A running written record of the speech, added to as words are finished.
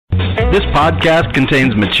This podcast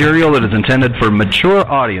contains material that is intended for mature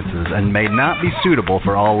audiences and may not be suitable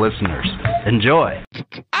for all listeners. Enjoy.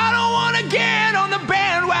 I don't want to get on the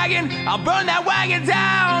bandwagon. I'll burn that wagon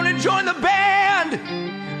down and join the band.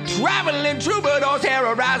 Traveling troubadours,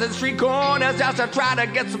 terrorizing street corners just to try to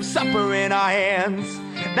get some supper in our hands.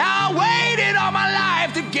 Now I waited all my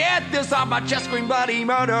life to get this off my chest, scream bloody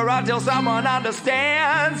murder until someone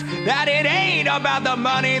understands that it ain't about the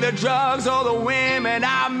money, the drugs, or the women.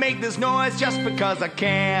 I make this noise just because I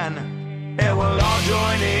can. And we'll all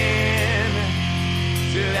join in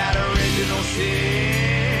to that original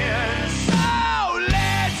sin. So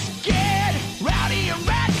let's get rowdy and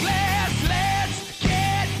reckless. Let's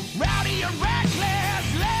get rowdy and reckless.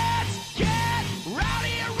 Let's get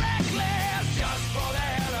rowdy and reckless. Just for the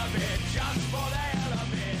hell of it. Just for the hell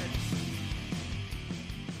of it.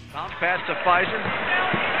 Bounce pass to Fizer.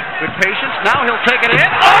 Good patience. Now he'll take it in.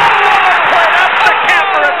 Oh, play! That's the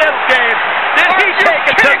capper in this game. Did he take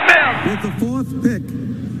it to Mill? With the fourth pick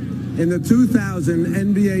in the 2000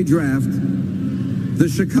 NBA draft, the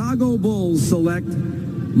Chicago Bulls select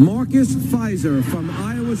Marcus Fizer from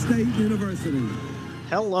Iowa State University.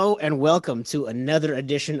 Hello and welcome to another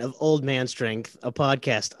edition of Old Man Strength, a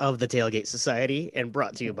podcast of the Tailgate Society and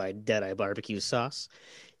brought to you by Deadeye Barbecue Sauce.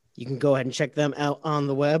 You can go ahead and check them out on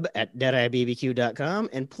the web at deadeyebbq.com,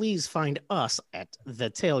 and please find us at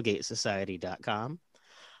thetailgatesociety.com.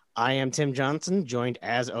 I am Tim Johnson, joined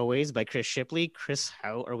as always by Chris Shipley. Chris,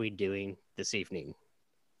 how are we doing this evening?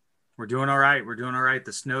 We're doing all right. We're doing all right.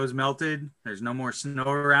 The snow's melted. There's no more snow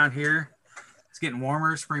around here. It's getting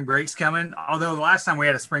warmer. Spring break's coming. Although the last time we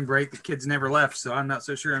had a spring break, the kids never left, so I'm not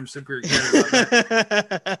so sure I'm super excited about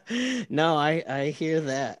that. No, I hear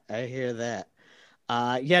that. I hear that.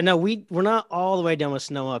 We're not all the way done with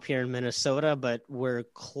snow up here in Minnesota, but we're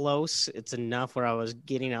close. It's enough where I was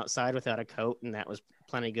getting outside without a coat, and that was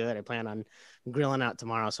plenty good. I plan on grilling out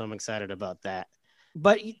tomorrow, so I'm excited about that.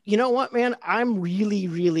 But you know what, man? I'm really,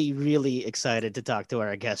 really, really excited to talk to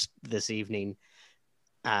our guest this evening.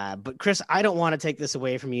 But Chris, I don't want to take this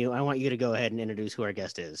away from you. I want you to go ahead and introduce who our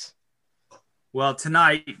guest is. Well,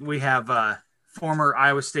 tonight we have former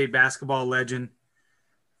Iowa State basketball legend,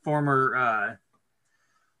 former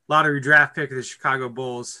lottery draft pick of the Chicago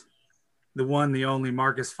Bulls, the one, the only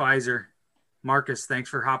Marcus Fizer. Marcus, thanks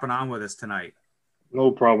for hopping on with us tonight.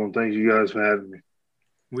 No problem. Thank you guys for having me.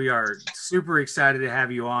 We are super excited to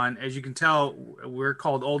have you on. As you can tell, we're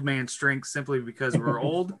called Old Man Strength simply because we're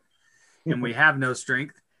old and we have no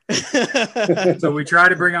strength. So we try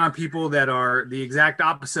to bring on people that are the exact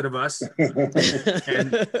opposite of us.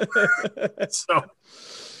 And so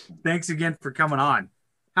thanks again for coming on.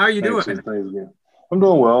 How are you doing? Thanks again. I'm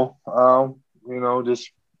doing well.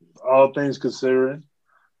 Just all things considering,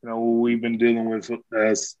 we've been dealing with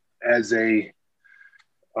as a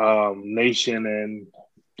nation, and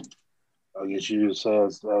I guess you just say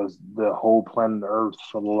as the whole planet Earth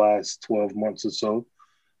for the last 12 months or so,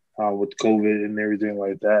 with COVID and everything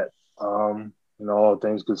like that. All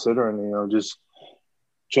things considering, just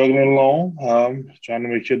chugging along, trying to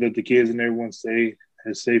make sure that the kids and everyone stay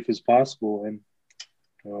as safe as possible, and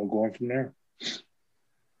going from there.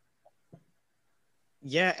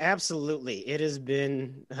 Yeah, absolutely. It has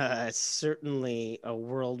been certainly a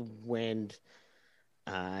whirlwind.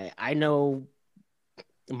 I know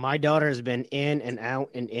my daughter has been in and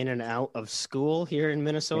out of school here in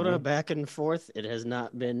Minnesota, back and forth. It has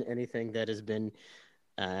not been anything that has been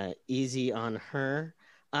easy on her.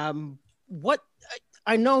 What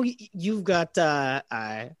I know you've got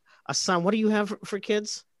a son. What do you have for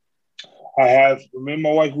kids? I have, me and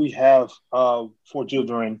my wife, we have 4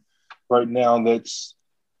 children right now that's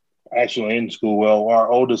actually in school. Well,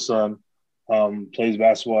 our oldest son plays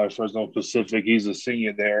basketball at Fresno Pacific. He's a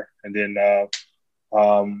senior there. And then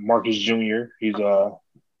Marcus Jr., he's a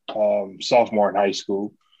sophomore in high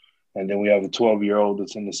school. And then we have a 12-year-old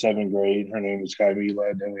that's in the 7th grade. Her name is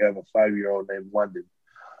Kymela. And then we have a 5-year-old named London.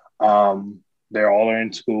 They're all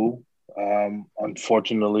in school.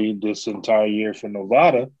 Unfortunately, this entire year for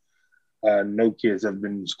Nevada, no kids have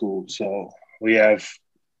been in school. So we have,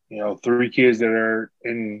 3 kids that are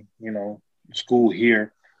in, school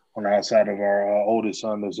here on the outside of our oldest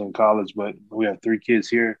son that's in college. But we have 3 kids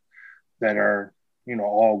here that are,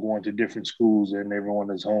 all going to different schools, and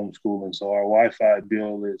everyone is homeschooling. So our Wi-Fi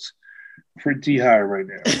bill is pretty high right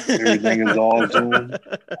now. Everything is all Zoom.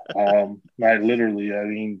 Not literally. I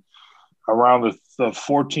mean, around the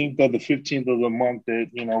 14th or the 15th of the month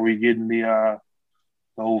that, we're getting the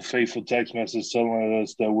old faithful text message telling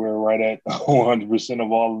us that we're right at 100%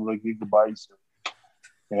 of all of the gigabytes.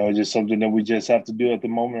 It's just something that we just have to do at the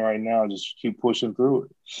moment right now. Just keep pushing through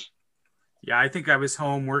it. Yeah, I think I was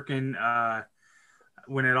home working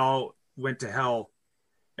when it all went to hell.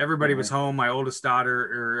 Everybody was home. My oldest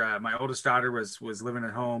daughter was living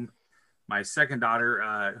at home. My second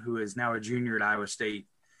daughter, who is now a junior at Iowa State,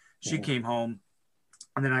 she came home,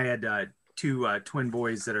 and then I had two twin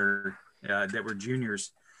boys that were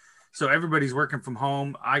juniors. So everybody's working from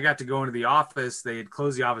home. I got to go into the office. They had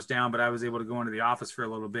closed the office down, but I was able to go into the office for a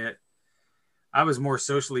little bit. I was more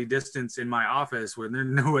socially distanced in my office where there's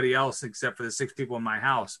nobody else except for the 6 people in my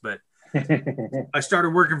house. But I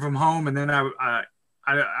started working from home, and then I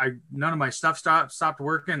none of my stuff stopped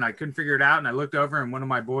working. I couldn't figure it out, and I looked over, and one of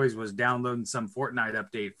my boys was downloading some Fortnite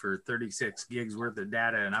update for 36 gigs worth of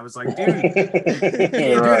data, and I was like, "Dude, you can't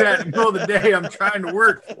do that in the middle of the day. I'm trying to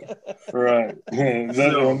work." Right,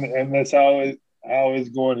 and that's how it's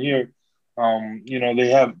going here.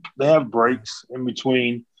 They have breaks in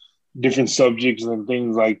between different subjects and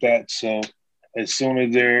things like that. So as soon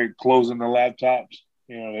as they're closing the laptops,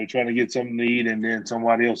 they're trying to get something to eat, and then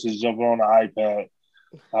somebody else is jumping on the iPad.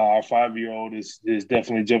 Our 5-year-old is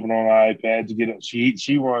definitely jumping on the iPad to get up.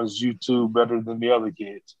 She runs YouTube better than the other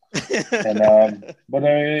kids. And but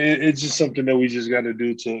it's just something that we just got to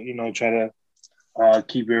do to try to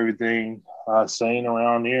keep everything sane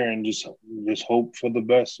around here, and just hope for the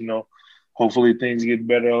best. Hopefully things get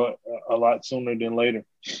better a lot sooner than later.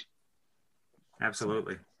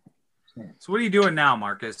 Absolutely. So what are you doing now,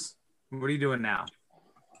 Marcus? What are you doing now?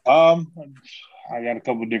 I got a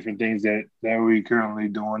couple of different things that we currently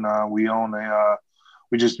doing. Me and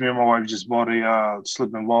my wife just bought a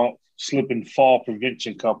slip and fall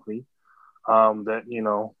prevention company.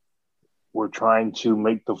 That we're trying to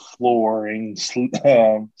make the flooring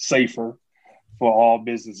safer for all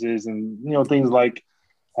businesses, and things like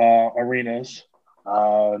arenas,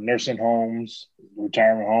 nursing homes,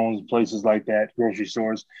 retirement homes, places like that, grocery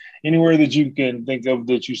stores, anywhere that you can think of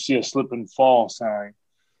that you see a slip and fall sign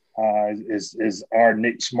is our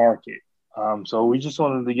niche market. So we just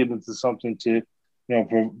wanted to get into something to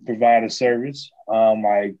provide a service.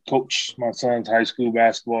 I coach my son's high school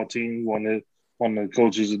basketball team. One of the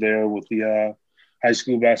coaches are there with the high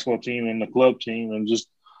school basketball team and the club team, and just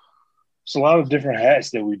it's a lot of different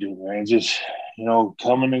hats that we do, man. Just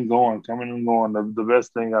coming and going. The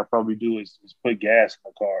best thing I probably do is put gas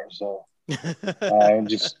in the car. So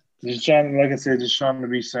just trying, like I said, just trying to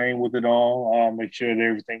be sane with it all. Make sure that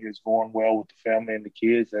everything is going well with the family and the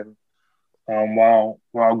kids, and while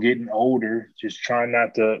getting older, just trying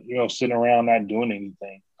not to sit around not doing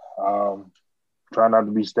anything. Try not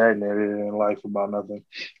to be stagnated in life about nothing.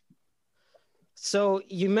 So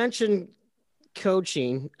you mentioned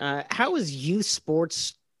coaching. How is youth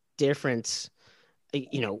sports different?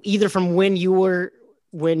 Either from when you were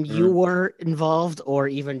involved, or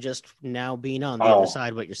even just now being on the other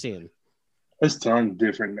side, what you're seeing. It's tons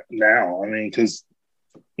different now. I mean, because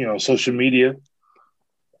social media,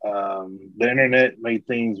 the internet made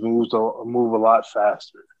things move a lot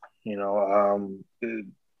faster. People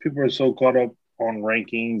are so caught up on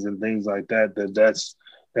rankings and things like that's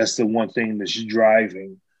the one thing that's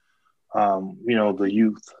driving the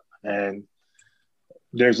youth. And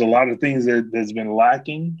there's a lot of things that's been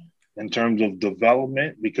lacking in terms of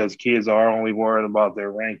development, because kids are only worried about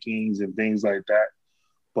their rankings and things like that.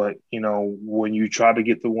 But when you try to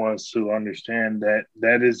get the ones to understand that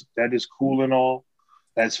is cool and all,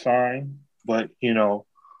 that's fine. But not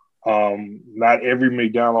every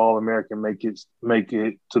McDonald's All-American make it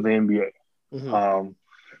to the NBA. Mm-hmm.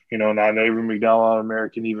 Not every McDonald's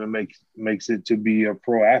All-American even makes it to be a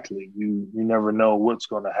pro athlete. You never know what's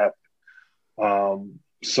going to happen.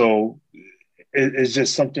 So it's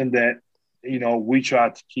just something that we try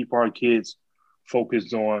to keep our kids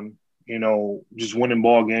focused on. Just winning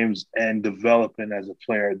ball games and developing as a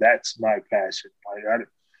player. That's my passion.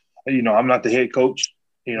 I'm not the head coach,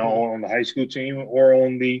 on the high school team or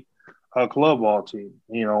on the club ball team.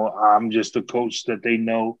 I'm just a coach that they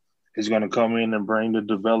know is going to come in and bring the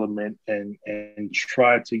development and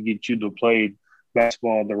try to get you to play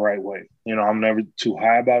basketball the right way. I'm never too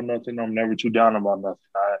high about nothing. I'm never too down about nothing.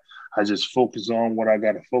 I just focus on what I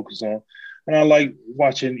got to focus on. And I like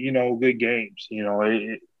watching, good games.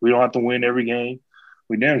 We don't have to win every game.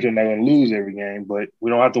 We damn sure not going to lose every game, but we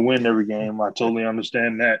don't have to win every game. I totally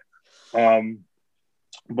understand that.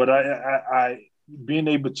 But I being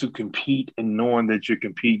able to compete and knowing that you're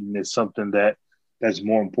competing is something that's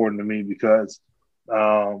more important to me, because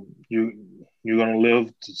you're going to live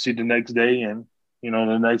to see the next day and,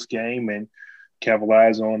 the next game, and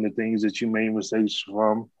capitalize on the things that you made mistakes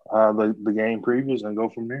from the game previous and go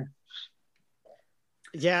from there.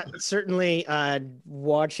 Yeah, certainly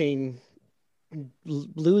watching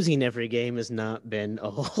losing every game has not been a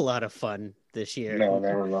whole lot of fun this year. No,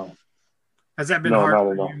 never know. Has that been No, hard not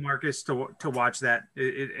for at all. you, Marcus, to watch that?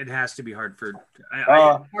 It has to be hard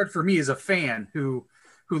hard for me as a fan who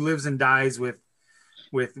lives and dies with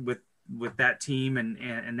that team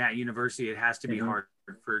and that university. It has to be hard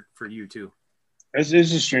for you too. It's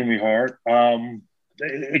extremely hard.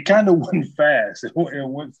 It kind of went fast. It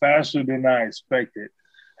went faster than I expected,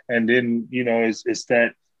 and then it's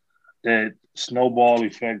that snowball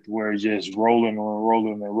effect where it's just rolling and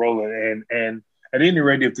rolling and rolling. And at any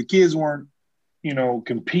rate, if the kids weren't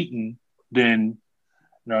competing, then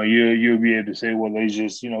you'll be able to say, well, they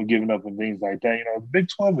just giving up and things like that. The Big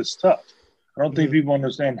 12 is tough. I don't think people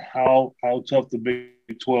understand how tough the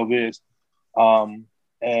Big 12 is.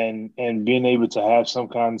 And being able to have some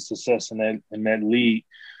kind of success in that league,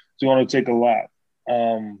 it's going to take a lot.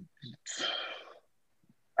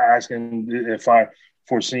 Asking if I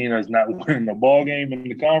foreseen us not winning the ball game in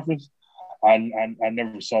the conference, I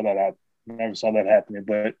never saw that happen. Never saw that happening.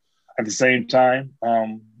 But at the same time,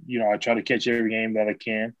 I try to catch every game that I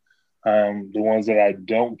can. The ones that I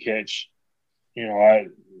don't catch,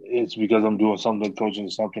 it's because I'm doing something, coaching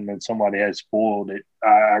something that somebody has spoiled it.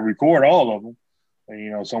 I record all of them.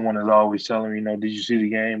 And, someone is always telling me, did you see the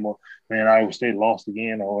game? Or, man, Iowa State lost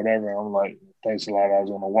again or whatever. I'm like, thanks a lot. I was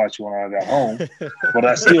going to watch when I got home. But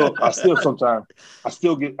I still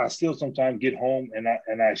sometimes get home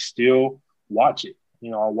and I still watch it.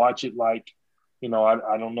 I watch it like, I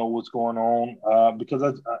don't know what's going on because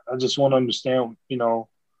I just want to understand,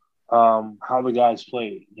 how the guys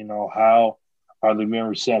play. How are they being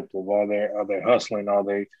receptive? Are they hustling? Are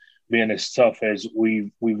they being as tough as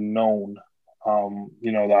we've known?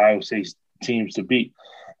 The Iowa State teams to beat.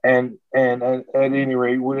 And at any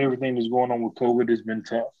rate, with everything that's going on with COVID, it's been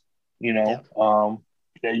tough.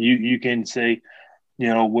 That you can say,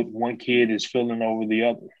 what one kid is filling over the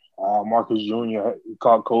other. Marcus Jr.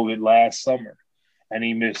 caught COVID last summer, and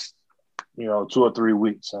he missed, 2 or 3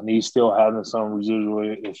 weeks, and he's still having some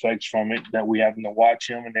residual effects from it that we having to watch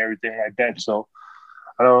him and everything like that. So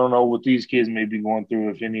I don't know what these kids may be going through,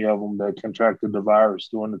 if any of them that contracted the virus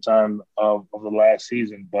during the time of the last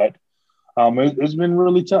season. But it's been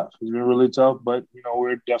really tough. It's been really tough, but,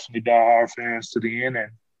 we're definitely diehard fans to the end,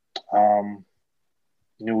 and,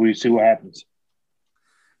 we see what happens.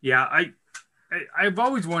 Yeah, I've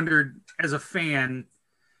always wondered as a fan,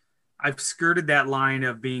 I've skirted that line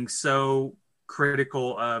of being so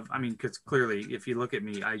critical of, because clearly if you look at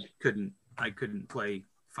me, I couldn't play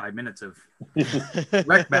 5 minutes of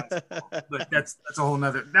rec basketball, but that's a whole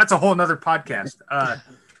nother podcast.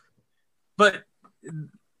 But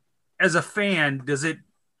as a fan, is it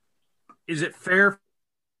fair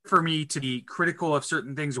for me to be critical of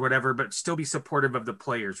certain things or whatever, but still be supportive of the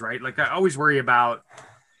players, right? Like I always worry about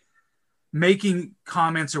making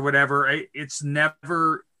comments or whatever. I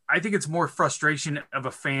think it's more frustration of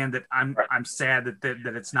a fan that I'm sad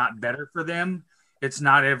that it's not better for them. It's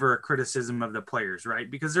not ever a criticism of the players, right?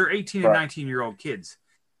 Because they're 18 and 19-year-old kids.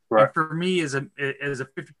 Right. And for me as a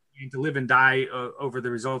 50 to live and die over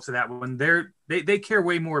the results of that one, they care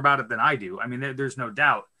way more about it than I do. There's no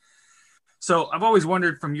doubt. So I've always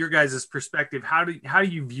wondered from your guys' perspective, how do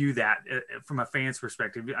you view that from a fan's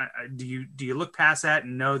perspective? Do you look past that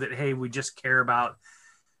and know that, hey, we just care about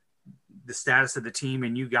the status of the team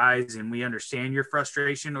and you guys, and we understand your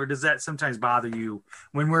frustration? Or does that sometimes bother you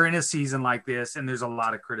when we're in a season like this and there's a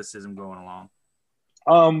lot of criticism going along?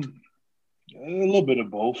 A little bit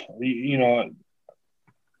of both.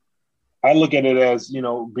 I look at it as,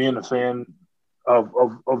 being a fan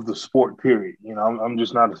of the sport, period. I'm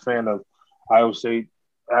just not a fan of Iowa State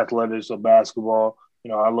athletics or basketball.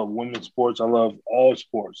 I love women's sports. I love all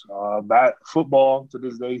sports. Football to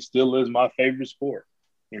this day still is my favorite sport.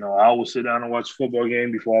 I will sit down and watch a football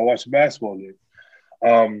game before I watch a basketball game.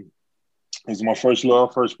 It's my first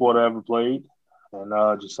love, first sport I ever played.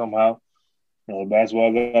 And just somehow,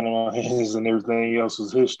 basketball got in my hands and everything else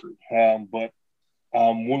was history. But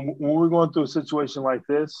when we're going through a situation like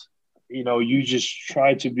this, you just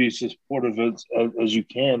try to be as supportive as you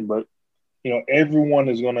can. But, everyone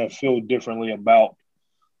is going to feel differently about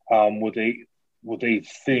what they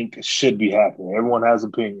think should be happening. Everyone has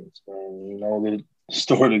opinions. And, the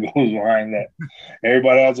story that goes behind that.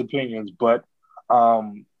 Everybody has opinions, but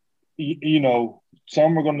some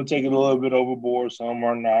are going to take it a little bit overboard. Some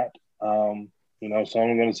are not. Some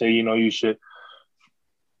are going to say, you should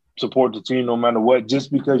support the team no matter what.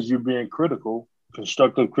 Just because you're being critical,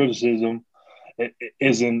 constructive criticism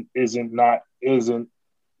isn't you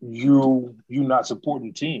not supporting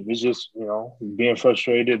the team. It's just, being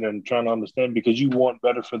frustrated and trying to understand because you want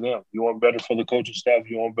better for them. You want better for the coaching staff.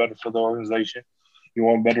 You want better for the organization. You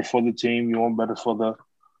want better for the team. You want better for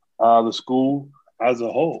the school as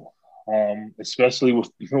a whole, especially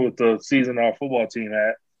with the season our football team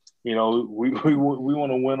had. You know, we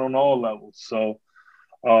want to win on all levels. So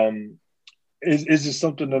it's just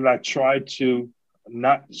something that I try to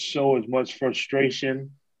not show as much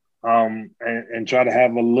frustration, and try to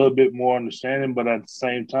have a little bit more understanding. But at the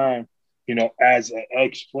same time, you know, as an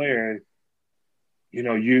ex-player, you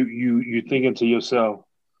know, you thinking to yourself,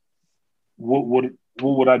 what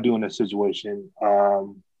would I do in that situation?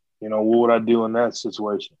 You know, what would I do in that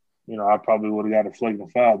situation? You know, I probably would have got a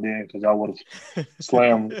flagrant foul then because I would have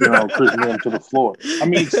slammed, you know, Chris Mims to the floor. I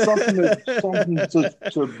mean, something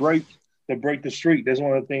to break the streak. That's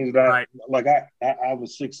one of the things that I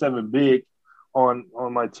was 6'7" big on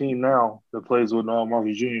my team now that plays with Noah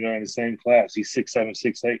Marcus Jr. They're in the same class. He's 6'7",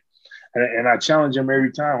 6'8", and I challenge him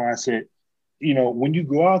every time. I said, you know, when you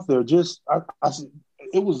go out there, I said,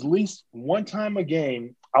 it was at least one time a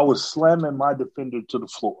game I was slamming my defender to the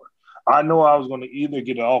floor. I know I was going to either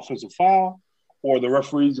get an offensive foul or the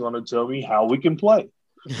referee's going to tell me how we can play.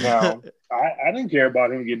 Now, I didn't care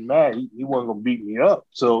about him getting mad. He wasn't going to beat me up.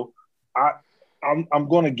 So I'm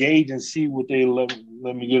going to gauge and see what they let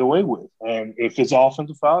me get away with. And if it's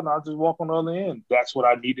offensive foul, then I'll just walk on the other end. That's what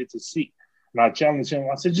I needed to see. And I challenged him.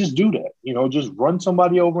 I said, just do that. You know, just run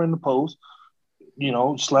somebody over in the post. You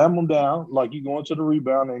know, slam them down like you're going to the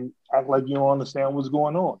rebound and act like you don't understand what's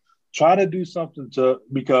going on. Try to do something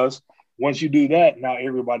because once you do that, now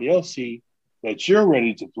everybody else see that you're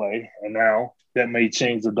ready to play, and now that may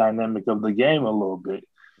change the dynamic of the game a little bit.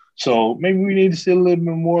 So maybe we need to see a little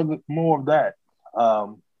bit more of that.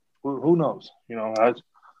 Who knows? You know,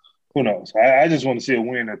 who knows? I just want to see a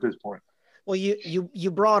win at this point. Well,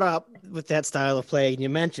 you brought up with that style of play, and you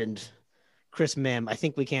mentioned Chris Mims. I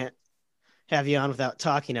think we can't have you on without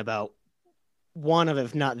talking about one of,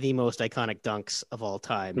 if not the most iconic dunks of all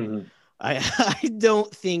time. Mm-hmm. I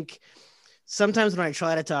don't think sometimes when I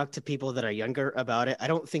try to talk to people that are younger about it, I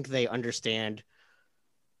don't think they understand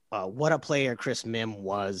what a player Chris Mims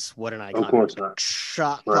was, what an iconic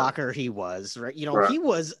shot blocker he was, right? You know, he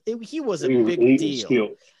was a big deal,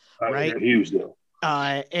 right? Huge deal.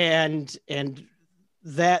 And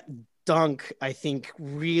that dunk, I think,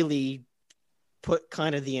 really put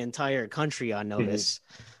kind of the entire country on notice.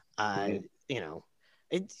 You know,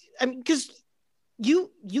 because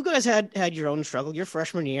you guys had your own struggle. Your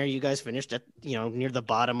freshman year, you guys finished at, you know, near the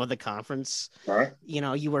bottom of the conference. Right. You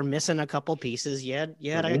know, you were missing a couple pieces. You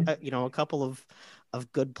had a couple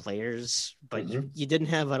of good players, but you didn't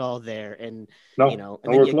have it all there. And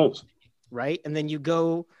we're close. Right. And then you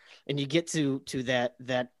go and you get to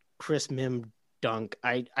that Chris Mims dunk.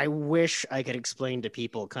 I wish I could explain to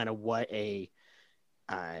people kind of what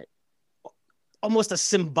almost a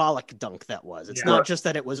symbolic dunk that was. It's not just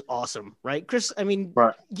that it was awesome, right, Chris? I mean,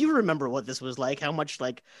 you remember what this was like, how much,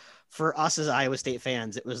 like, for us as Iowa State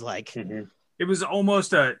fans, it was like, it was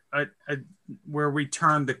almost a where we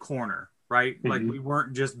turned the corner, right? Like we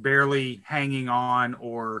weren't just barely hanging on,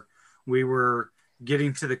 or we were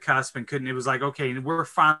getting to the cusp and couldn't. It was like, okay, we're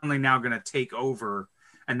finally now going to take over.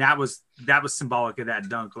 And that was symbolic of that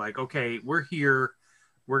dunk. Like, okay, we're here.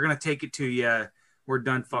 We're going to take it to you. We're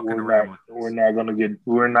done fucking around. We're not going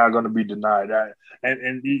to be denied that.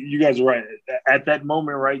 And you guys are right. At that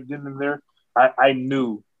moment, right then and there, I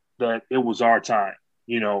knew that it was our time.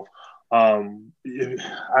 You know,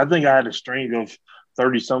 I think I had a string of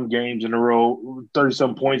 30-some games in a row,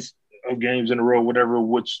 30-some points of games in a row, whatever,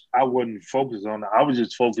 which I wasn't focused on. I was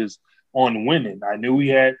just focused on winning. I knew we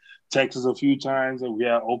had Texas a few times, and we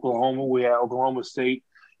had Oklahoma, we had Oklahoma State.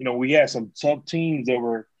 You know, we had some tough teams that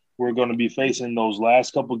we're going to be facing those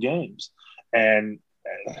last couple games. And,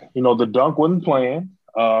 you know, the dunk wasn't playing.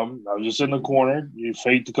 I was just in the corner. You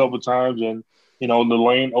faked a couple times, and, you know, the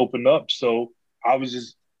lane opened up. So I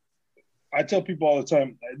tell people all the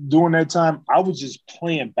time, during that time, I was just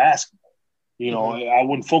playing basketball. You know, I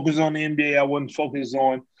wouldn't focus on the NBA. I wouldn't focus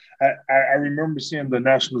on I remember seeing the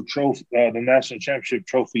national championship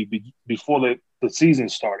trophy before the season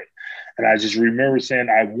started. And I just remember saying,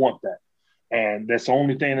 I want that. And that's the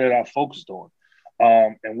only thing that I focused on.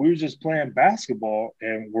 And we were just playing basketball,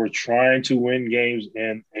 and we're trying to win games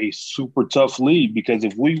in a super tough league, because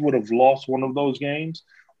if we would have lost one of those games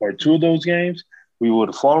or two of those games, we would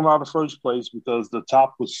have fallen out of first place, because the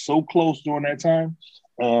top was so close during that time.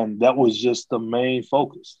 And that was just the main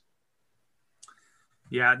focus.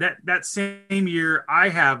 Yeah, that same year, I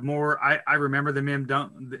have more. I remember the Mims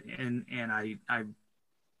dunk, and I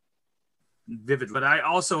vividly. But I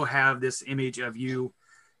also have this image of you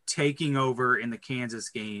taking over in the Kansas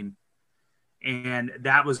game, and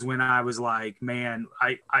that was when I was like, man,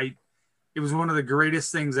 it was one of the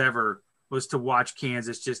greatest things ever was to watch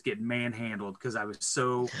Kansas just get manhandled because I was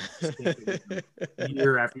so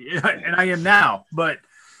year after year, and I am now. But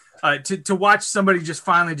to watch somebody just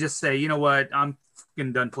finally just say, you know what, I'm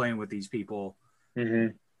fucking done playing with these people.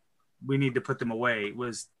 Mm-hmm. We need to put them away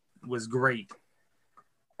was great.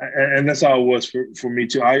 And that's how it was for me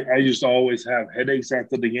too. I used to always have headaches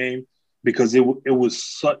after the game because it was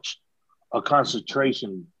such a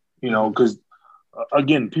concentration, because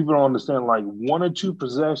again, people don't understand, like 1 or 2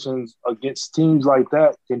 possessions against teams like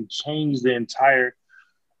that can change the entire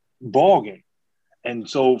ball game. And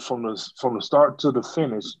so from the start to the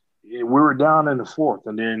finish, we were down in the 4th,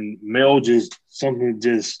 and then Mel something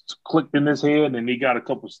just clicked in his head, and he got a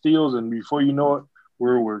couple steals, and before you know it,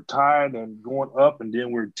 we're tied and going up, and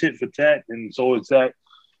then we're tit for tat. And so it's that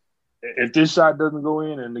if this shot doesn't go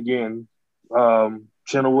in, and again,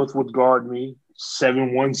 Chenoweth would guard me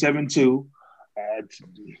 7-1, 7-2,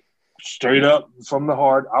 straight up from the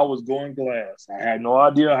heart. I was going glass. I had no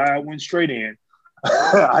idea how I went straight in.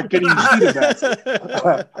 I couldn't even see the basket.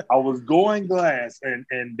 I was going glass,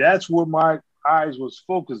 and that's where my eyes was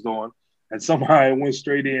focused on. And somehow it went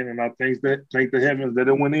straight in, and I thank the heavens that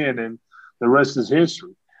it went in, and the rest is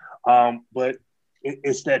history. But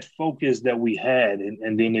it's that focus that we had,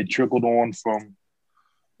 and then it trickled on from,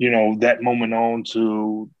 that moment on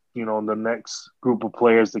to, the next group of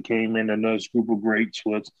players that came in, the next group of greats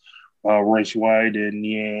with Race White and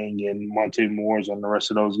Yang and Monte Moores and the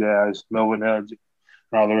rest of those guys, Melvin Edge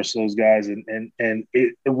and all the rest of those guys. And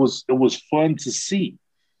it was fun to see.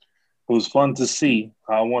 It was fun to see.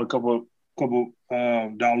 I won a couple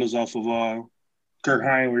dollars off of Kirk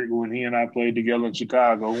Heinrich when he and I played together in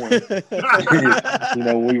Chicago. We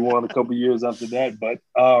won a couple years after that. But,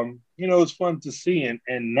 it's fun to see.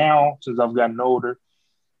 And now, since I've gotten older,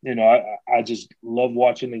 I just love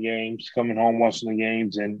watching the games, coming home, watching the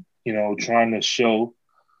games, and, trying to show,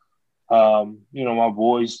 my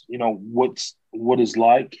boys, what it's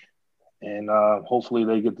like. And hopefully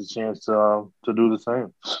they get the chance to do the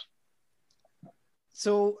same.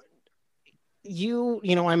 So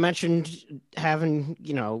I mentioned having,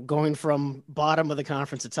 going from bottom of the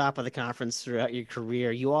conference to top of the conference throughout your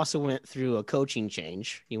career. You also went through a coaching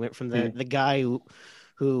change. You went from the guy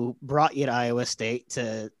who brought you to Iowa State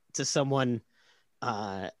to someone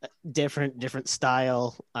different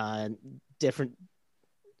style, different,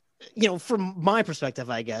 from my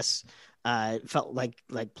perspective, I guess, felt like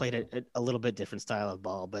played a little bit different style of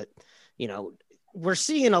ball, but, we're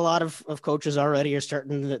seeing a lot of coaches already are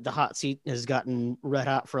starting. The hot seat has gotten red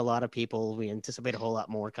hot for a lot of people. We anticipate a whole lot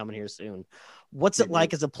more coming here soon. What's it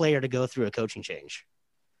like as a player to go through a coaching change?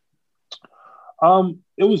 It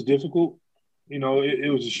was difficult.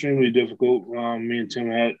 It was extremely difficult. Me and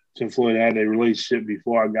Tim Floyd had a relationship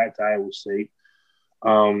before I got to Iowa State.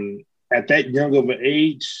 At that young of an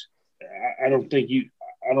age, I don't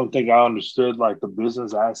think I understood like the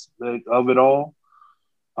business aspect of it all.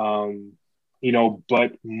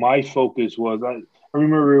 But my focus was, I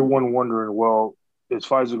remember everyone wondering, well, is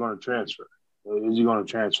Fizer going to transfer? Is he going to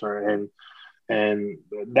transfer? And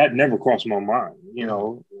that never crossed my mind.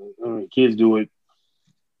 Kids do it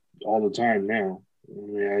all the time now.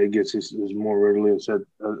 I guess it's more readily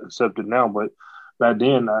accepted now. But back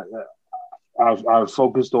then, I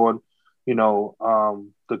focused on,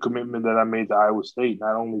 the commitment that I made to Iowa State,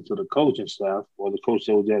 not only to the coaching staff or the coach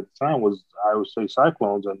that was at the time was Iowa State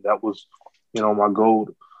Cyclones, and that was, my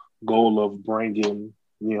goal of bringing,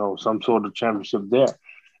 some sort of championship there.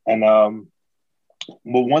 And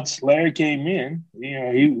but once Larry came in,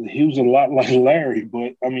 he was a lot like Larry,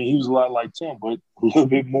 but he was a lot like Tim, but a little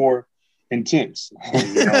bit more intense.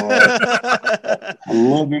 A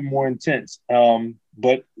little bit more intense.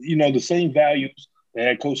 But the same values. They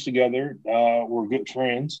had coached together. Were good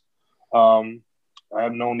friends.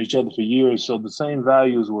 I've known each other for years, so the same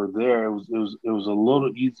values were there. It was a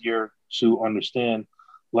little easier to understand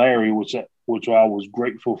Larry, which I was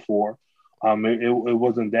grateful for. It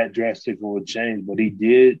wasn't that drastic of a change, but he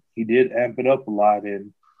did amp it up a lot,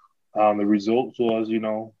 and the result was,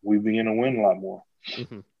 we began to win a lot more.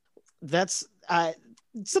 Mm-hmm. That's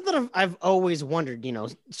something I've always wondered.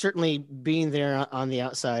 Certainly being there on the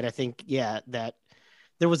outside, I think, that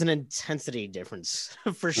there was an intensity difference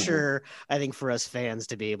for sure. I think for us fans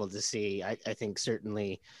to be able to see, I think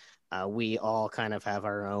certainly we all kind of have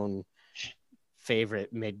our own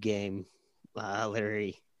favorite mid-game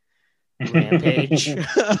Larry rampage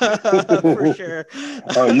for sure.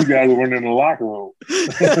 Oh, you guys went in the locker room.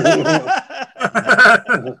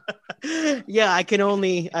 Yeah, I can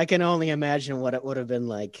only imagine what it would have been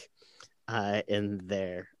like in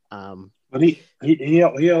there. But he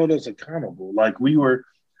held us accountable. Like we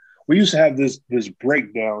used to have this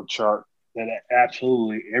breakdown chart that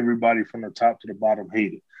absolutely everybody from the top to the bottom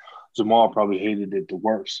hated. Jamal probably hated it the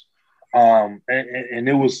worst. And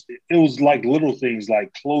it was like little things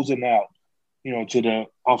like closing out, to the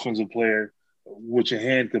offensive player with your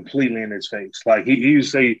hand completely in his face. Like he would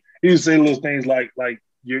say little things like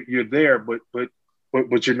you're there,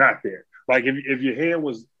 but you're not there. Like if your hand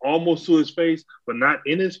was almost to his face but not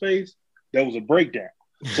in his face, that was a breakdown.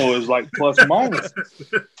 So it was like plus minus.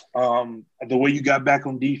 The way you got back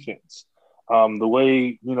on defense, the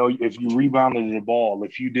way if you rebounded the ball,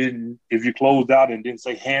 if you closed out and didn't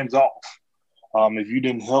say hands off, if you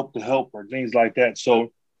didn't help the helper, things like that.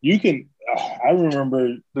 So you can. I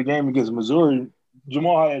remember the game against Missouri.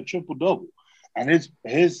 Jamal had a triple double, and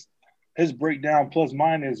his breakdown plus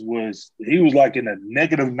minus he was like in a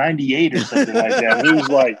negative 98 or something like that. It was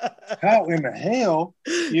like, how in the hell,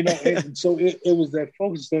 And so it was that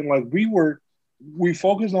focus thing. Like we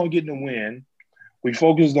focused on getting a win, we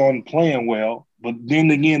focused on playing well, but then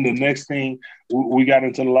again, the next thing we got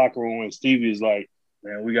into the locker room and Stevie is like,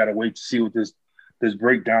 man, we got to wait to see what this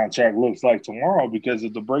breakdown chart looks like tomorrow, because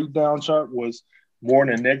if the breakdown chart was more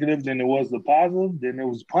in the negative than it was the positive, then there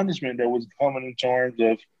was punishment that was coming in terms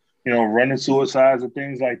of running suicides and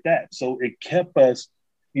things like that. So it kept us,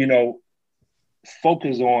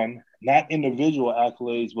 focused on not individual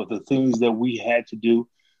accolades, but the things that we had to do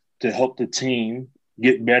to help the team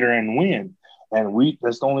get better and win. And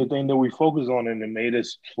that's the only thing that we focused on, and it made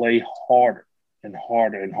us play harder and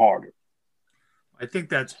harder and harder. I think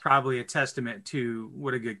that's probably a testament to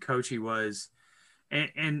what a good coach he was.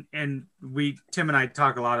 And Tim and I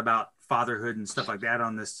talk a lot about fatherhood and stuff like that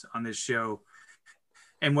on this show.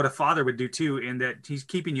 And what a father would do too, in that he's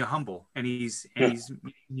keeping you humble and he's making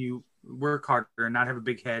you work harder and not have a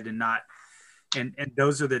big head and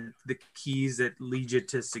those are the keys that lead you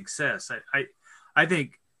to success. I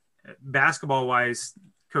think basketball wise,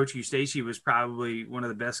 Coach Eustace was probably one of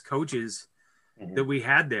the best coaches that we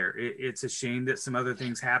had there. It's a shame that some other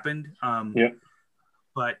things happened.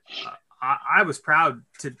 But I was proud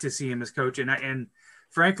to see him as coach. And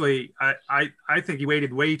frankly, I think he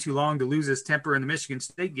waited way too long to lose his temper in the Michigan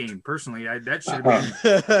State game. Personally, that should have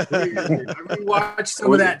been. I rewatched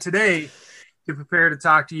some of that today to prepare to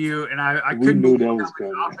talk to you, and I couldn't believe how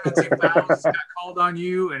many offensive fouls got called on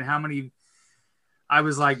you, and how many. I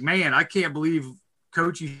was like, man, I can't believe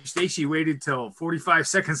Coach Eustace waited till 45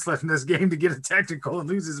 seconds left in this game to get a technical and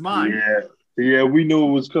lose his mind. Yeah, we knew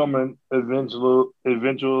it was coming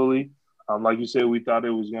eventually. Like you said, we thought it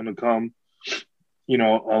was going to come, a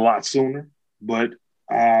lot sooner. But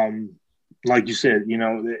like you said,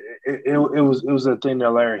 it was a thing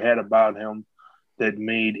that Larry had about him that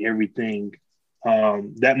made everything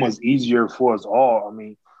that much easier for us all. I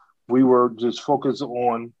mean, we were just focused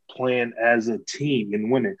on playing as a team and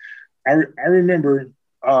winning. I remember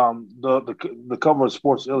the cover of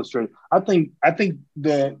Sports Illustrated. I think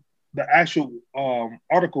the actual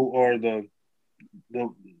article or the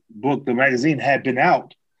book, the magazine had been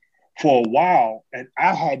out for a while, and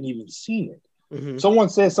I hadn't even seen it. Mm-hmm. Someone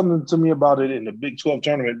said something to me about it in the Big 12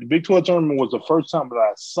 tournament. The Big 12 tournament was the first time that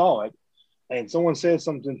I saw it, and someone said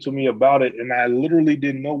something to me about it, and I literally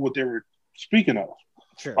didn't know what they were speaking of.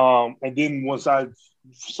 Sure. And then once I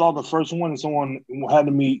saw the first one and someone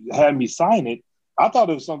had me sign it, I thought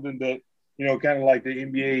it was something that, kind of like the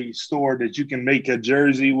NBA store that you can make a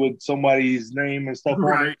jersey with somebody's name and stuff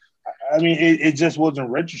on it. I mean, it just wasn't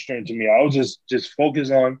registering to me. I was just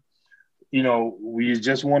focused on, we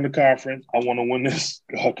just won the conference. I want to win this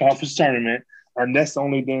conference tournament, and that's the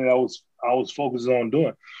only thing that I was focused on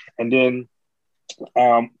doing. And then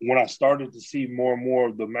when I started to see more and more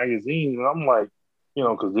of the magazines, and I'm like,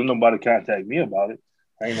 because then nobody contact me about it.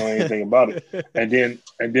 I didn't know anything about it. And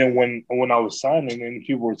then when I was signing and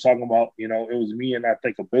people were talking about, it was me and I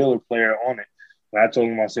think a Baylor player on it. And I told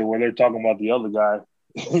them, I said, well, they're talking about the other guy,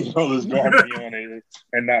 that's going to be on it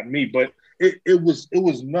and not me. But it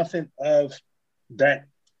was nothing of that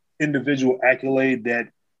individual accolade that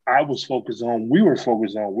I was focused on. We were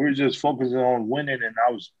focused on. We were just focused on winning. And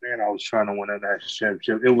I was trying to win a national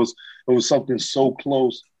championship. It was something so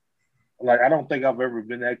close. Like, I don't think I've ever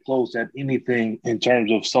been that close at anything in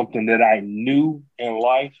terms of something that I knew in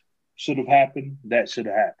life should have happened. That should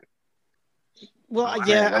have happened. Well,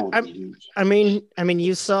 I mean,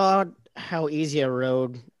 you saw how easy a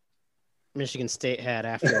road Michigan State had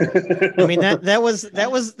after. I mean, that was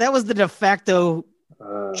the de facto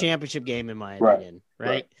championship game in my opinion,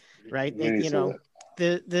 right? And,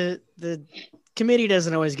 the committee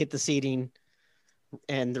doesn't always get the seeding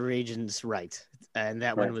and the regions right. And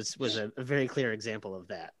that one was a very clear example of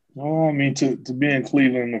that. Well, I mean, to be in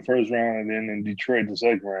Cleveland in the first round and then in Detroit the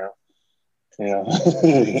second round,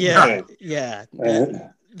 Yeah. Yeah.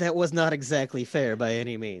 That was not exactly fair by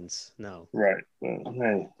any means. No. Right.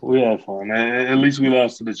 Hey, we had fun. At least we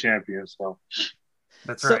lost to the champions. So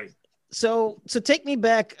That's right. So take me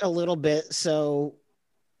back a little bit. So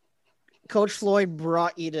Coach Floyd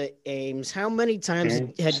brought you to Ames. How many times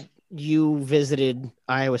had you visited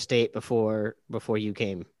Iowa State before you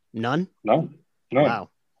came? None? No. Wow.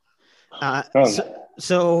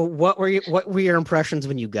 So what were your impressions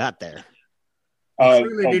when you got there? You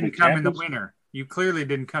clearly didn't come in the winter. You clearly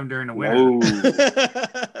didn't come during the winter.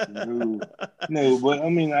 No. But I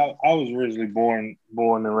mean, I was originally born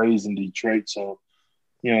and raised in Detroit, so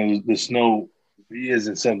the snow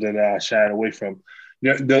isn't something that I shied away from.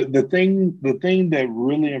 The thing that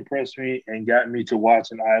really impressed me and got me to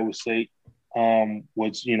watching Iowa State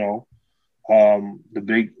was the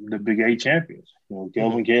Big Eight champions.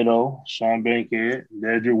 Kelvin Cato, Sean Bankhead,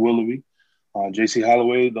 Dedrick Willoughby, J.C.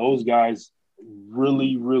 Holloway. Those guys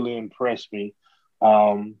really, really impressed me.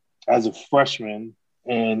 As a freshman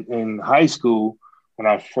in high school, when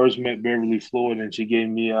I first met Beverly Floyd and she gave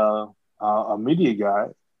me a media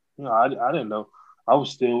guide, I didn't know. I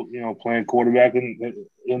was still, playing quarterback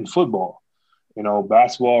in football.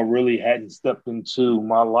 Basketball really hadn't stepped into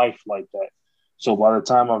my life like that. So by the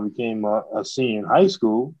time I became a senior in high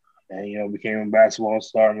school and, became a basketball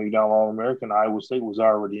star, McDonald All-American, Iowa State was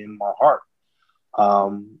already in my heart.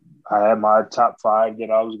 I had my top 5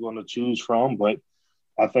 that I was going to choose from, but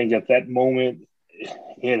I think at that moment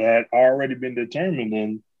it had already been determined.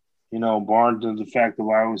 And, barring the fact of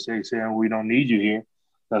Iowa State saying, we don't need you here,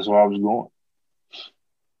 that's where I was going.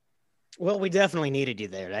 Well, we definitely needed you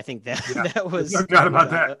there. I think that was no doubt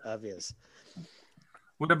about that. Obvious.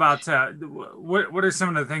 What about what are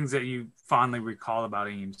some of the things that you fondly recall about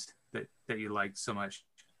Ames that you liked so much?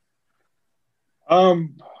 The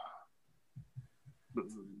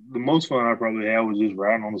most fun I probably had was just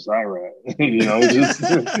riding on the side ride.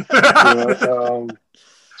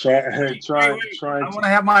 Trying. I want to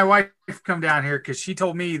have my wife come down here because she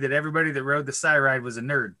told me that everybody that rode the side ride was a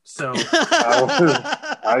nerd. So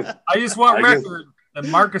I just want record that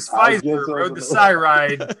Marcus Fizer rode the side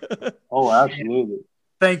ride. Oh, absolutely.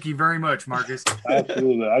 Thank you very much, Marcus.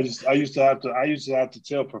 Absolutely. I used to have to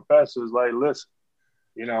tell professors, like, listen,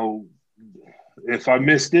 if I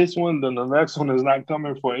miss this one, then the next one is not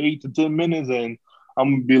coming for 8 to 10 minutes, and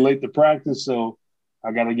I'm gonna be late to practice. So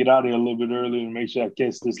I got to get out here a little bit early and make sure I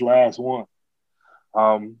catch this last one.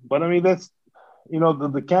 But I mean, that's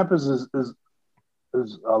the campus is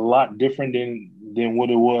a lot different than what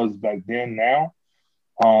it was back then. Now,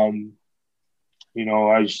 I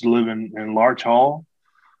used to live in Larch Hall.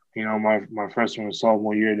 My freshman and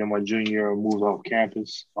sophomore year, then my junior year, I moved off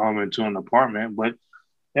campus into an apartment. But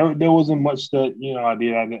there wasn't much that I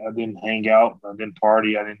did. I didn't hang out. I didn't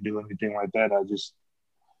party. I didn't do anything like that. I just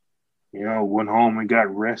went home and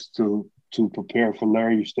got rest to prepare for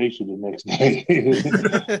Larry Station the next day.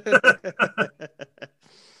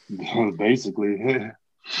 Basically.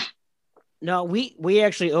 No, we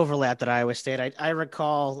actually overlapped at Iowa State. I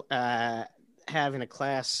recall having a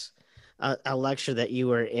class, a lecture that you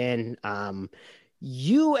were in.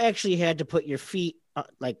 You actually had to put your feet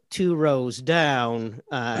like 2 rows down.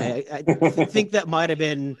 I think that might have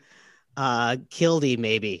been Kildy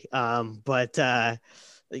maybe. But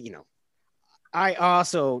I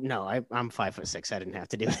also I'm 5'6". I didn't have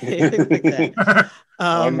to do anything like that.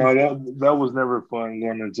 No, that was never fun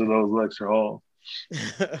going into those lecture halls.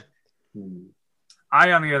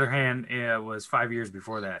 I, on the other hand, was 5 years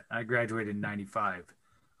before that. I graduated in '95.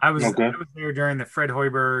 I was there during the Fred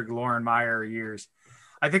Hoiberg, Lauren Meyer years.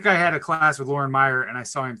 I think I had a class with Lauren Meyer, and I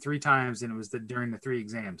saw him 3 times, and it was during the 3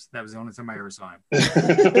 exams. That was the only time I ever saw him.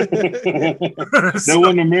 That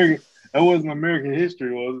wasn't American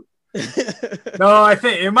history, was it? No, I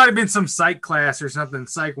think it might have been some psych class or something,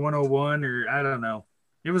 Psych 101, or I don't know.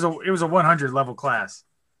 It was a 100 level class.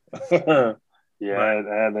 Yeah, I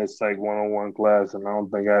had that Psych 101 class, and I don't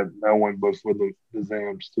think I went but for the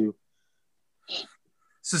exams too.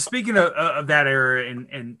 So speaking of that era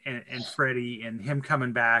and Freddie and him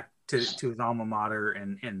coming back to his alma mater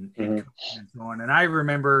and so on, and I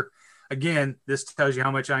remember, again, this tells you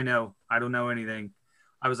how much I know. I don't know anything.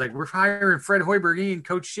 I was like, we're hiring Fred Hoiberg. He ain't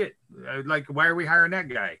coach shit. Like, why are we hiring that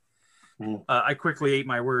guy? I quickly ate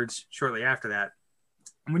my words shortly after that.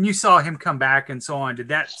 When you saw him come back and so on, did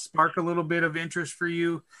that spark a little bit of interest for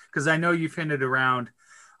you? Because I know you've hinted around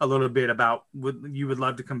a little bit about you would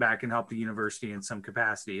love to come back and help the university in some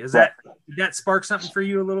capacity. Did that spark something for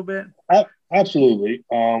you a little bit? Absolutely.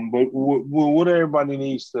 But what everybody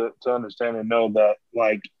needs to understand and know that,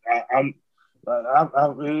 like,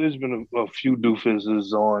 there's been a few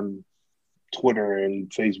doofuses on Twitter and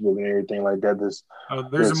Facebook and everything like that. There's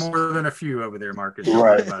more than a few over there, Marcus.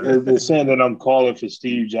 Right. They're saying that I'm calling for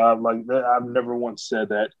Steve Jobs. Like that, I've never once said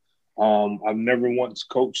that. I've never once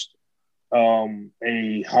coached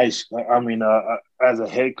a high school. As a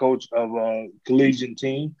head coach of a collegiate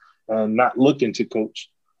team, and not looking to coach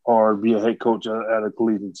or be a head coach at a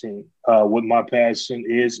collegiate team. What my passion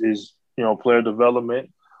is player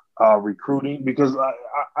development, recruiting. Because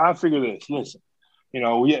I figure this. Listen,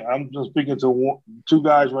 I'm just speaking to two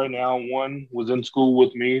guys right now. One was in school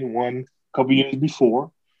with me, one a couple years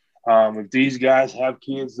before. If these guys have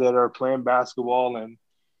kids that are playing basketball and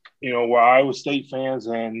we're Iowa State fans,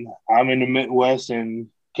 and I'm in the Midwest and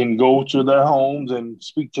can go to their homes and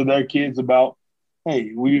speak to their kids about,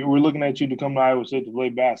 hey, we're looking at you to come to Iowa State to play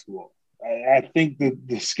basketball. I think that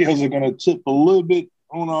the scales are going to tip a little bit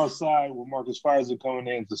on our side with Marcus Fizer coming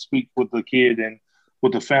in to speak with the kid and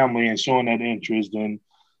with the family and showing that interest than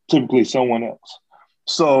typically someone else.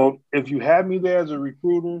 So if you have me there as a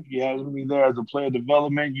recruiter, you have me there as a player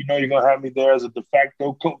development, you're going to have me there as a de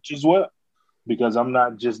facto coach as well. Because I'm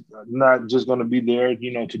not just going to be there,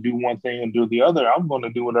 to do one thing and do the other. I'm going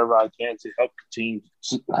to do whatever I can to help the team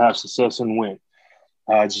have success and win.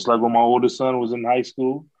 Just like when my oldest son was in high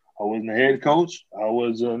school, I wasn't a head coach. I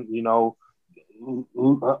was an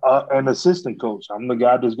assistant coach. I'm the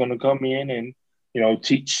guy that's going to come in and,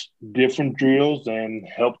 teach different drills and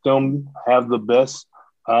help them have the best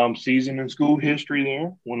season in school history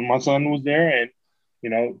there when my son was there,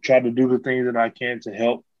 and, try to do the things that I can to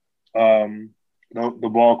help the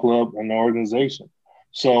ball club and the organization.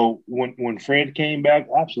 So when Fred came back,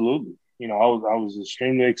 absolutely, I was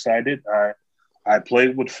extremely excited. I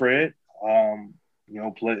played with Fred,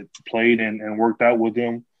 played and worked out with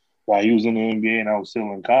him while he was in the NBA and I was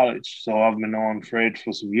still in college. So I've been on Fred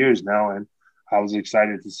for some years now, and I was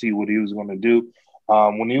excited to see what he was going to do.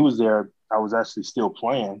 When he was there, I was actually still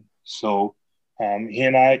playing. So he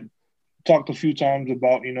and I talked a few times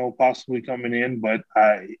about, possibly coming in, but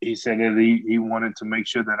he said that he wanted to make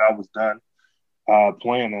sure that I was done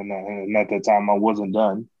playing, and at that time I wasn't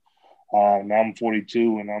done. Now I'm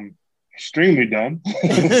 42 and I'm extremely done.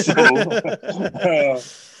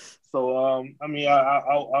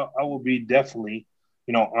 I will be definitely,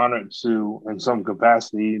 honored to, in some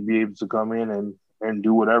capacity, be able to come in and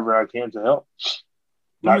do whatever I can to help.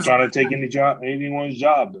 Not trying to take anyone's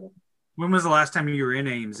job, though. When was the last time you were in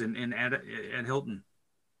Ames and at Hilton?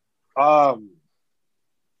 Last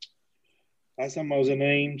time I was in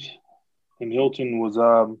Ames and Hilton was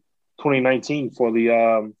 2019 for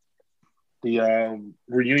the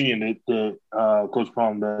reunion that the Coach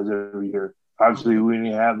Palm does every year. Obviously, we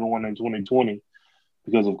didn't have the one in 2020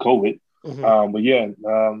 because of COVID. Mm-hmm. But yeah,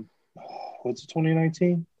 what's it,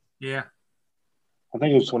 2019? Yeah, I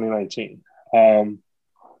think it was 2019. I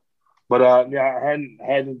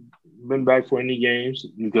hadn't been back for any games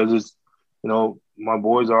because it's, my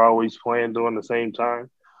boys are always playing during the same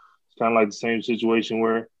time. It's kind of like the same situation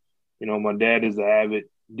where, my dad is an avid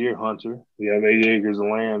deer hunter. We have 80 acres of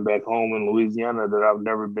land back home in Louisiana that I've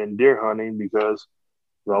never been deer hunting because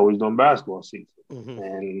we're always doing basketball season. Mm-hmm.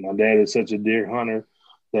 And my dad is such a deer hunter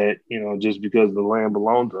that, just because the land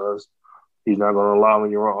belongs to us, he's not going to allow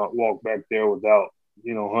me to walk back there without,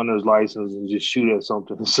 hunter's license and just shoot at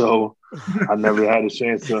something. So I never had a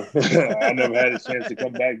chance to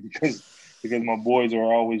come back because my boys are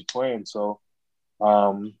always playing. So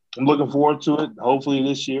I'm looking forward to it. Hopefully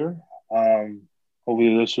this year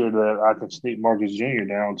that I can sneak Marcus Jr.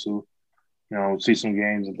 down to, see some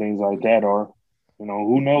games and things like that. Or,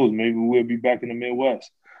 who knows, maybe we'll be back in the Midwest.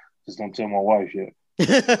 Just don't tell my wife yet.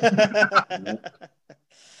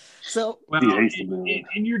 So, well,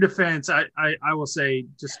 in your defense, I will say,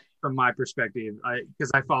 just from my perspective,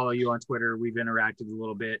 because I follow you on Twitter, we've interacted a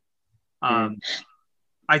little bit. I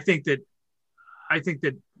think that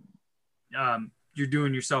you're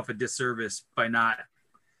doing yourself a disservice by not.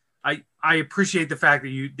 I appreciate the fact that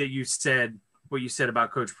you said what you said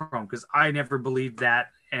about Coach Prom, because I never believed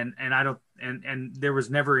that, and I don't, and there was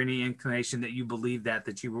never any inclination that you believed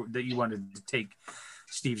that you wanted to take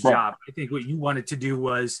Steve's job. I think what you wanted to do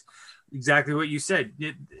was exactly what you said.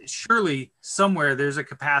 Surely somewhere there's a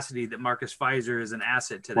capacity that Marcus Fizer is an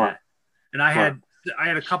asset to that. And I had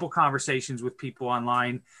a couple conversations with people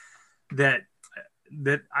online that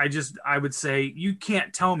I would say, you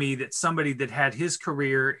can't tell me that somebody that had his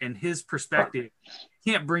career and his perspective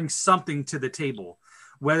can't bring something to the table,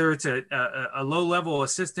 whether it's a low-level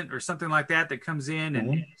assistant or something like that comes in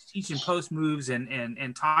and teaching post moves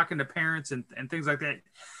and talking to parents and things like that.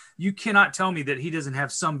 You cannot tell me that he doesn't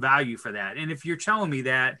have some value for that. And if you're telling me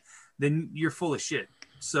that, then you're full of shit.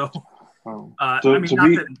 So,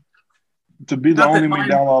 to be the Not that only mine-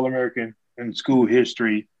 McDonald All-American in school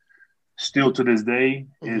history, still to this day,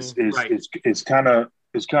 is Right. it's kind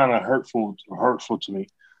of hurtful to me.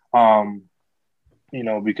 You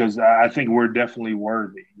know, because I think we're definitely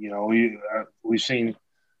worthy. You know, we've seen,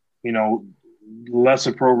 you know,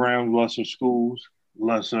 lesser programs, lesser schools,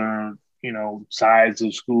 lesser, you know, sides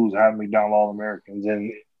of schools have McDonald All-Americans.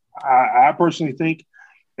 And I personally think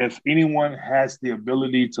if anyone has the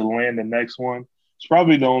ability to land the next one, it's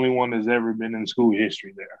probably the only one that's ever been in school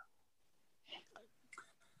history there.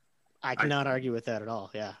 I cannot argue with that at all.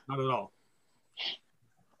 Yeah. Not at all.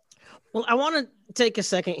 Well, I want to take a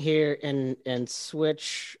second here and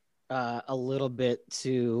switch a little bit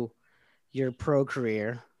to your pro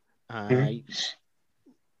career.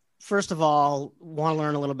 First of all, want to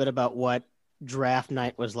learn a little bit about what draft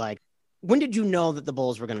night was like. When did you know that the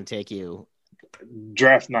Bulls were going to take you?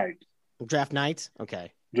 Draft night. Draft night?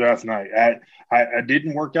 Okay. Draft night. I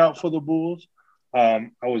didn't work out for the Bulls. I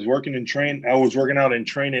was working out in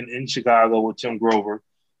training in Chicago with Tim Grover.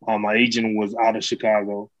 My agent was out of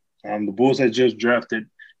Chicago. The Bulls had just drafted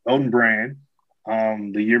Elton Brand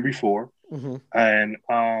the year before. And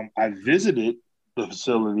I visited the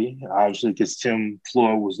facility, obviously, because Tim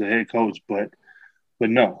Floyd was the head coach. But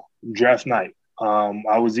no, draft night.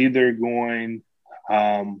 I was either going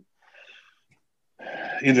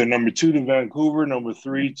either number 2 to Vancouver, number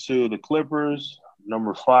 3 to the Clippers,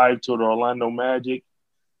 number 5 to the Orlando Magic.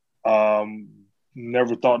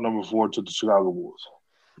 Never thought number 4 to the Chicago Bulls.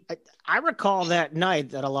 I recall that night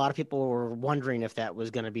that a lot of people were wondering if that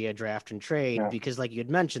was going to be a draft and trade because, like you had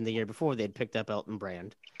mentioned, the year before they'd picked up Elton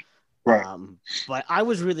Brand. Right. But I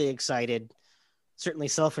was really excited, certainly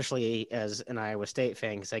selfishly as an Iowa State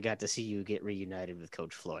fan, because I got to see you get reunited with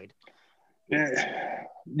Coach Floyd.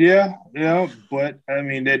 Yeah. But I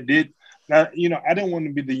mean, that did. You know, I didn't want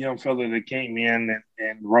to be the young fella that came in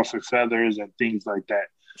and ruffled feathers and things like that.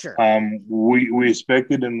 Sure. We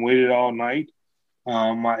expected and waited all night.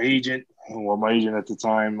 My agent at the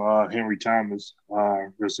time, Henry Thomas,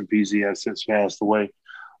 rest in peace, he has since passed away.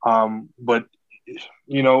 But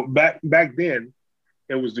you know, back then,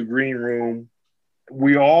 it was the green room.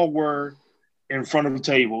 We all were in front of the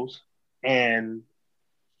tables, and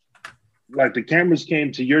like the cameras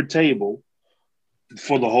came to your table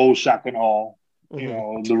for the whole shock and awe, you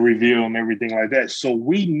know, the reveal and everything like that. So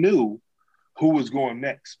we knew who was going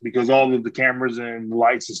next because all of the cameras and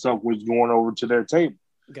lights and stuff was going over to their table.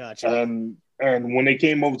 Gotcha. And when they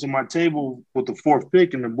came over to my table with the 4th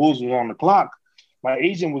pick and the Bulls was on the clock, my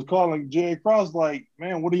agent was calling Jerry Cross like,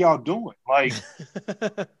 man, what are y'all doing? Like,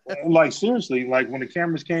 like seriously, like when the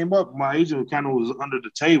cameras came up, my agent kind of was under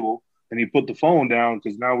the table and he put the phone down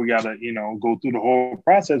because now we got to, you know, go through the whole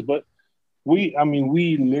process. But we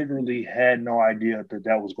literally had no idea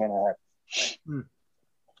that was going to happen.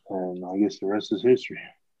 And I guess the rest is history.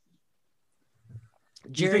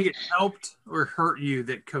 Do you think it helped or hurt you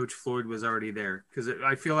that Coach Floyd was already there? Because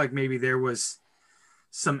I feel like maybe there was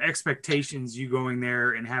some expectations you going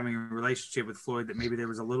there and having a relationship with Floyd that maybe there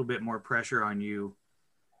was a little bit more pressure on you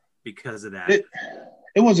because of that.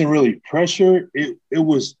 It wasn't really pressure. It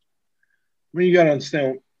was, I mean, you got to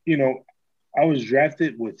understand, you know, I was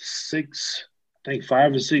drafted with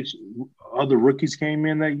 5 or 6 other rookies came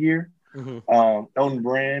in that year. Elton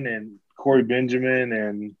Brand and Corey Benjamin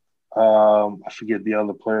and I forget the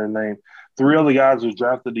other player's name. 3 other guys was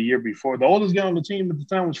drafted the year before. The oldest guy on the team at the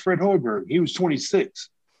time was Fred Hoiberg. He was 26.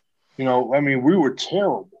 You know, I mean, we were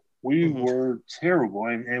terrible. Were terrible.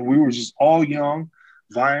 And we were just all young,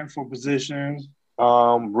 vying for positions,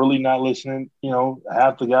 really not listening. You know,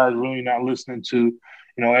 half the guys really not listening to, you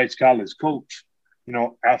know, ex-college coach. You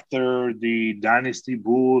know, after the Dynasty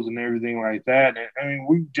Bulls and everything like that. I mean,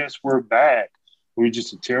 we just were bad. We were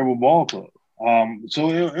just a terrible ball club.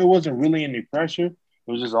 So it wasn't really any pressure.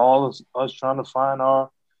 It was just all us trying to find our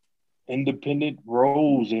independent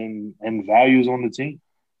roles and values on the team.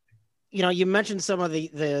 You know, you mentioned some of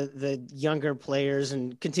the younger players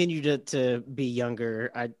and continue to be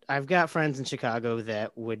younger. I've got friends in Chicago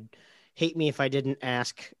that would hate me if I didn't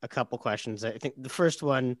ask a couple questions. I think the first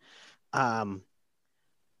one,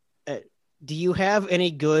 do you have any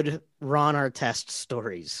good Ron Artest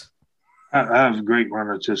stories? I have great Ron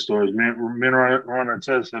Artest stories. Me and Ron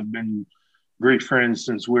Artest have been great friends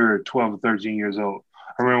since we were 12 or 13 years old.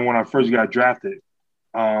 I remember when I first got drafted,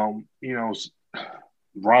 you know,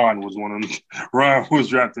 Ron was one of them. Ron was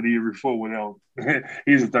drafted the year before with Elton.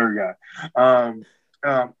 He's the third guy. And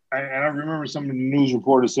I remember some of the news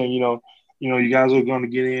reporters saying, you know, you guys are going to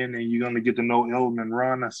get in and you're going to get to know Elton and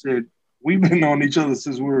Ron. I said, we've been knowing each other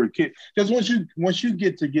since we were a kid. Because once you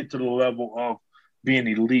get to the level of being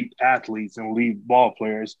elite athletes and elite ball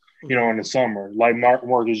players, you know, in the summer. Like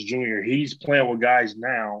Marcus Jr., he's playing with guys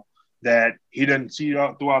now that he doesn't see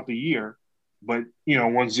throughout the year. But, you know,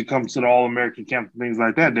 once it comes to the All-American camp and things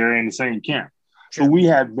like that, they're in the same camp. Sure. So we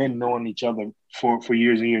have been knowing each other for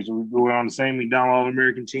years and years. We were on the same McDonald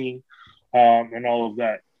All-American team and all of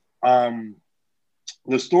that.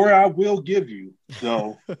 The story I will give you,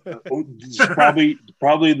 though, is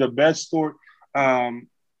probably the best story,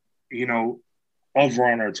 you know, of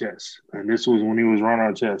Ron Artest. And this was when he was Ron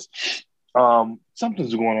Artest.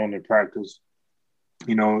 Something's going on in practice.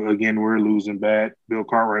 You know, again, we're losing bad. Bill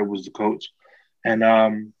Cartwright was the coach. And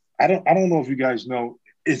I don't know if you guys know,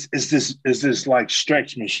 it's this like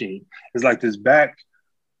stretch machine. It's like this back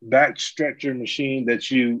stretcher machine that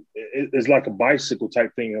it's like a bicycle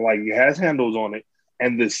type thing. And like it has handles on it,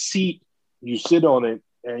 and the seat, you sit on it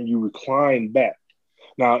and you recline back.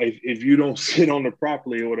 Now, if you don't sit on it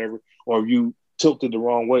properly or whatever, or if you tilt it the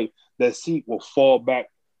wrong way, that seat will fall back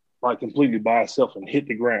like completely by itself and hit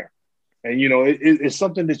the ground. And, you know, it's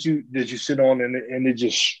something that you sit on and it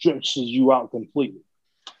just stretches you out completely.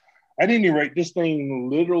 At any rate, this thing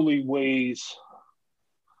literally weighs,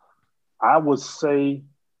 I would say,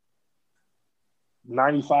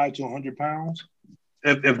 95 to 100 pounds,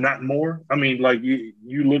 if not more. I mean, like you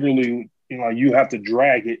literally, you know, you have to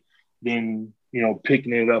drag it, then, you know,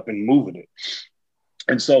 picking it up and moving it.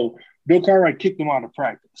 And so Bill Cartwright kicked him out of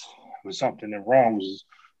practice with something that Ron was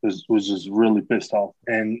just really pissed off.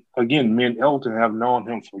 And again, me and Elton have known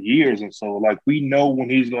him for years. And so like, we know when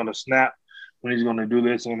he's going to snap, when he's going to do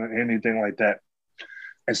this or anything like that.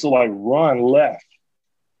 And so like Ron left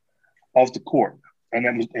off the court and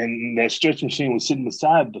that stretch machine was sitting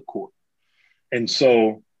beside the court. And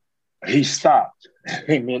so he stopped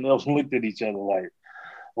and me and Elton looked at each other like,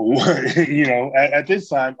 what? You know, at this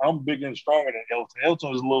time, I'm bigger and stronger than Elton.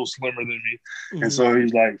 Elton was a little slimmer than me. Mm-hmm. And so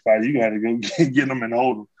he's like, Fizer, you got to go get him and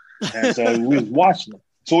hold him. And so we was watching him.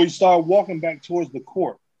 So he started walking back towards the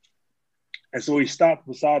court. And so he stopped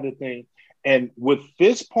beside the thing. And with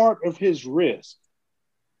this part of his wrist,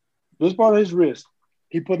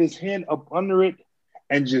 he put his hand up under it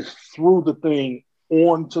and just threw the thing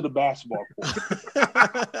onto the basketball court.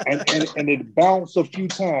 and it bounced a few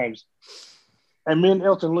times. And me and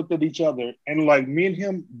Elton looked at each other, and like me and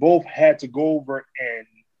him both had to go over and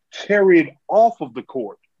carry it off of the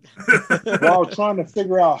court while trying to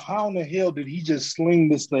figure out how in the hell did he just sling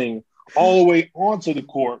this thing all the way onto the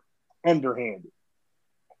court underhanded.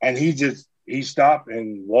 And he stopped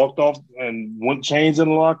and walked off and went changed in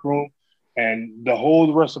the locker room. And the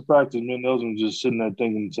whole rest of practice, me and Elton was just sitting there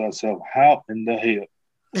thinking to ourselves, how in the hell?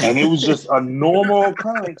 And it was just a normal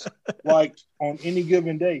occurrence, like on any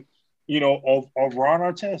given day. You know, of Ron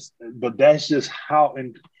Artest, but that's just how.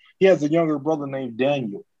 And he has a younger brother named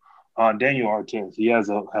Daniel Artest. He has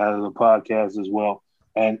a podcast as well,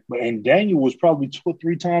 and Daniel was probably 2 or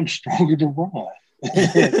 3 times stronger than Ron.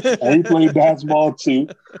 And he played basketball too.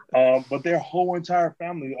 But their whole entire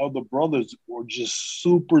family of the brothers were just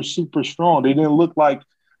super, super strong. They didn't look like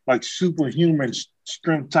superhuman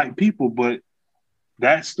strength type people, but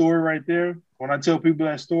that story right there. When I tell people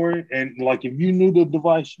that story, and like if you knew the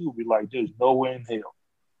device, you would be like, "There's no way in hell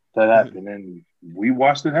that happened," and we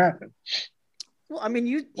watched it happen. Well, I mean,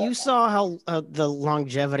 you saw how the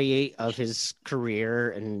longevity of his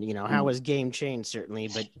career, and you know how his game changed certainly,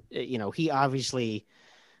 but you know he obviously,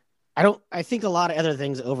 I think a lot of other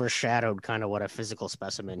things overshadowed kind of what a physical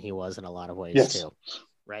specimen he was in a lot of ways too,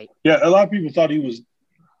 right? Yeah, a lot of people thought he was.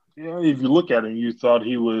 You know, if you look at him, you thought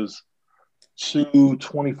he was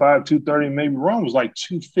 225, 230, maybe. Ron was like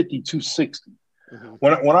 250, 260. Mm-hmm.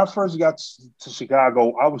 When I first got to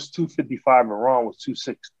Chicago, I was 255 and Ron was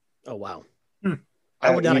 260. Oh wow.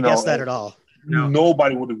 I would not have guessed that at all. No.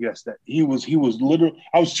 Nobody would have guessed that. He was literally,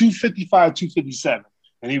 I was 255, 257,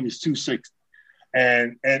 and he was 260.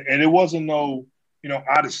 And it wasn't no, you know,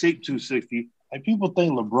 out of shape 260. Like people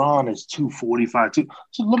think LeBron is 245,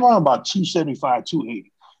 so LeBron about 275,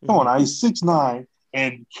 280. Come on, he's 6'9".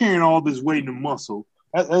 And carrying all this weight and muscle.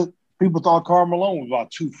 People thought Karl Malone was about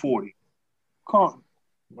 240.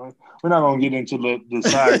 We're not going to get into the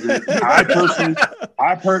size.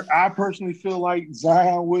 I personally feel like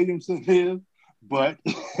Zion Williamson is, but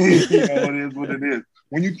you know, it is what it is.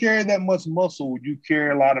 When you carry that much muscle, you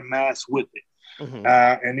carry a lot of mass with it. Mm-hmm.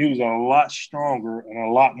 And he was a lot stronger and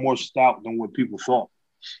a lot more stout than what people thought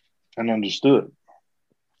and understood.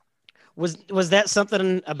 Was that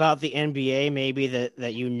something about the NBA maybe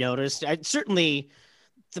that you noticed? Certainly,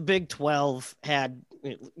 the Big 12 had,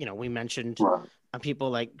 you know, we mentioned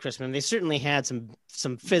people like Chrisman. They certainly had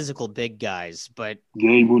some physical big guys, but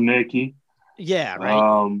Gabe Uneki. Yeah,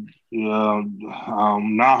 right. Yeah,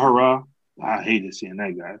 Nahara. I hated seeing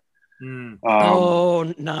that guy.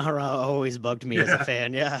 Nahara always bugged me as a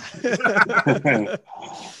fan. Yeah.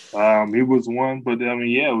 He was one, but I mean,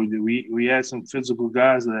 yeah, we had some physical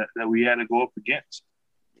guys that we had to go up against.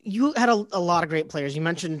 You had a lot of great players. You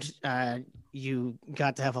mentioned you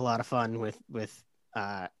got to have a lot of fun with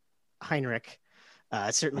Heinrich,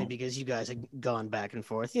 certainly because you guys had gone back and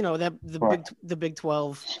forth. You know that the Big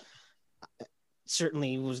 12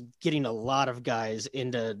 certainly was getting a lot of guys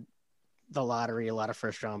into the lottery, a lot of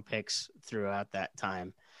first round picks throughout that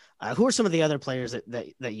time. Who are some of the other players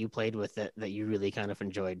that you played with that you really kind of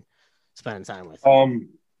enjoyed spending time with?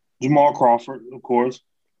 Jamal Crawford, of course.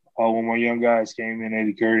 When my young guys came in,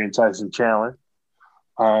 Eddie Curry and Tyson Chandler.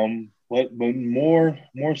 But more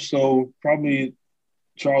so probably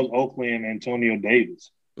Charles Oakley and Antonio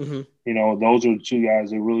Davis. Mm-hmm. You know, those are the two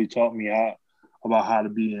guys that really taught me about how to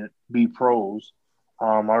be pros.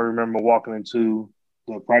 I remember walking into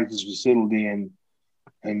the practice facility and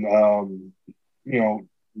you know,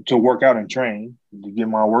 to work out and train to get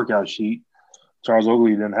my workout sheet. Charles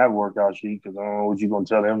Oakley didn't have a workout sheet because I don't know what you're going to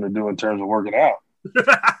tell him to do in terms of working out.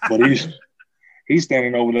 But he's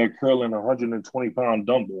standing over there curling 120-pound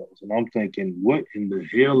dumbbells, and I'm thinking, what in the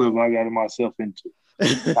hell have I got myself into?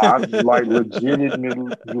 I'm like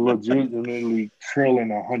legitimately curling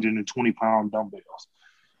 120-pound dumbbells,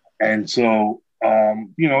 and so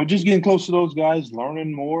you know, just getting close to those guys,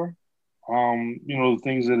 learning more. You know, the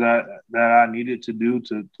things that I needed to do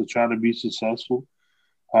to try to be successful.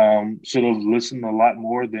 Should have listened a lot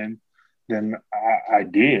more than I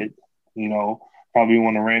did. You know, probably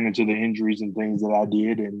when I ran into the injuries and things that I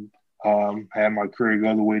did, and had my career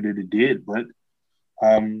go the way that it did. But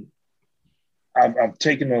I've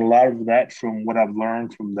taken a lot of that from what I've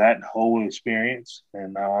learned from that whole experience,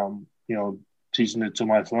 and you know, teaching it to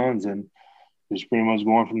my sons, and it's pretty much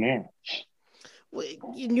going from there.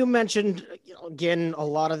 You mentioned, you know, again, a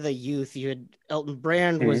lot of the youth. You had Elton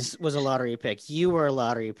Brand was a lottery pick. You were a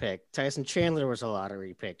lottery pick. Tyson Chandler was a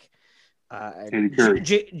lottery pick.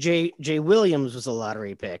 Jay Williams was a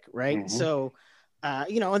lottery pick, right? Mm-hmm. So,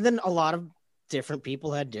 you know, and then a lot of different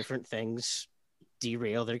people had different things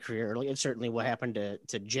derail their career early. And certainly what happened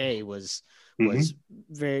to Jay was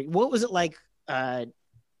very. What was it like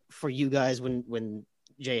for you guys when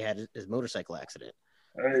Jay had his motorcycle accident?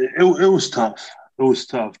 It was tough. It was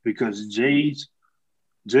tough because Jay's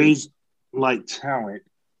like talent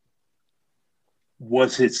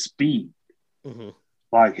was his speed,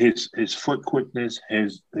 like his foot quickness,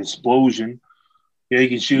 his explosion. Yeah, he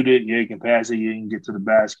can shoot it. Yeah, he can pass it. Yeah, he can get to the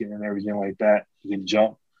basket and everything like that. He can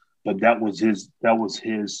jump, but that was his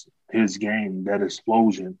game, that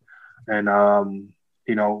explosion. And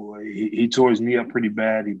you know, he tore his knee up pretty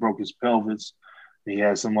bad. He broke his pelvis. He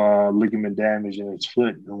had some ligament damage in his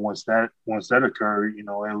foot, and once that occurred, you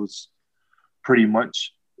know, it was pretty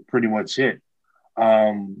much it.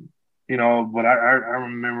 You know, but I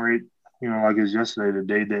remember it, you know, like it's yesterday, the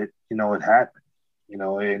day that, you know, it happened. You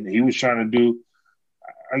know, and he was trying to do,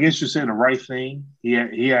 I guess you say, the right thing. He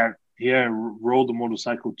had rolled the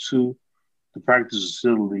motorcycle to the practice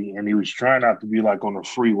facility, and he was trying not to be like on the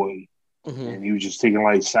freeway, and he was just taking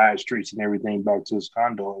like side streets and everything back to his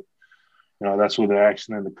condo. You know, that's where the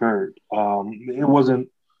accident occurred. It wasn't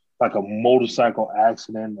like a motorcycle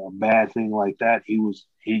accident, a bad thing like that.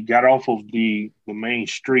 He got off of the main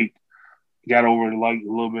street, got over like a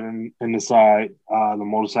little bit in the side. The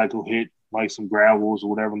motorcycle hit like some gravels or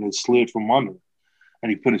whatever, and it slid from under. And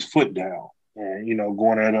he put his foot down, and, you know,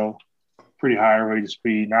 going at a pretty high rate of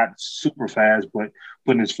speed, not super fast, but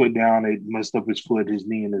putting his foot down, it messed up his foot, his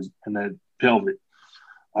knee, and that pelvic.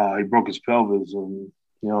 He broke his pelvis, and,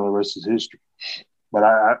 you know, the rest is history. But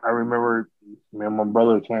I remember, man, my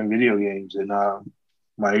brother was playing video games, and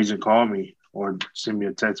my agent called me or sent me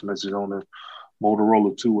a text message on the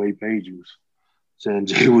Motorola two-way pagers saying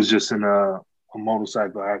Jay was just in a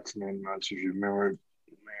motorcycle accident. I'm not sure if you remember,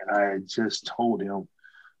 man, I had just told him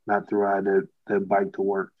not to ride that bike to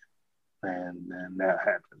work, and that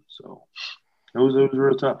happened. So it was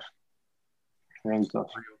real tough. Really tough.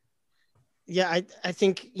 Yeah, I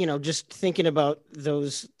think, you know, just thinking about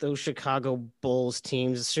those Chicago Bulls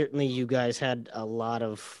teams, certainly you guys had a lot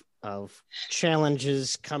of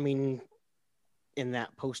challenges coming in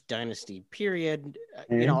that post-dynasty period.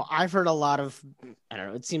 You know, I've heard a lot of, I don't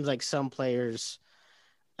know, it seems like some players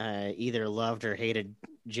either loved or hated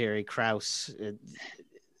Jerry Krause.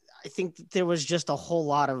 I think there was just a whole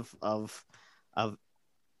lot of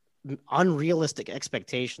unrealistic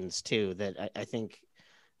expectations too, that I think,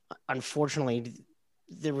 unfortunately,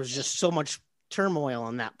 there was just so much turmoil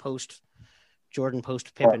in that post-Jordan,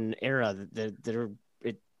 post-Pippen era that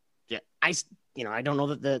it Yeah, I don't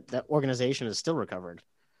know that that organization is still recovered.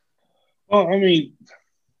 Well, I mean,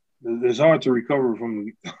 it's hard to recover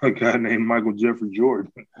from a guy named Michael Jeffrey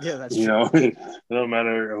Jordan. Yeah, that's you true. know, it don't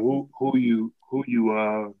matter who you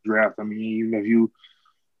draft. I mean, even if you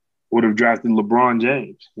would have drafted LeBron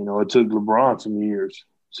James, it took LeBron some years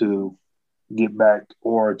to get back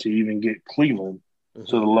or to even get Cleveland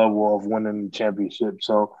to the level of winning the championship.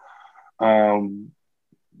 So,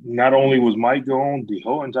 not only was Mike gone, the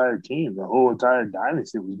whole entire team, the whole entire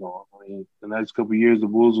dynasty was gone. I mean, the next couple of years, the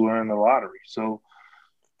Bulls were in the lottery. So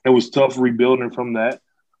it was tough rebuilding from that.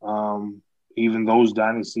 Even those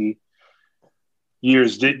dynasty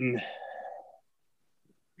years didn't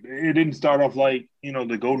start off like,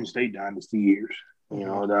 the Golden State dynasty years.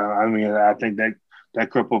 I think that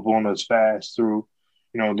crept up on us fast through,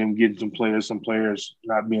 them getting some players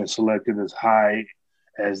not being selected as high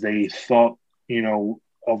as they thought,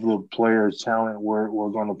 of the players' talent were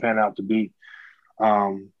going to pan out to be.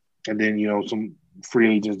 And then, some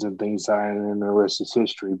free agents and things signed, and the rest is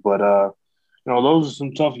history. But, those are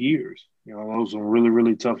some tough years. Those are really,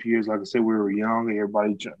 really tough years. Like I said, we were young,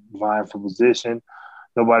 everybody vying for position.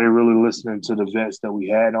 Nobody really listening to the vets that we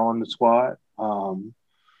had on the squad.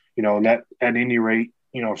 That at any rate,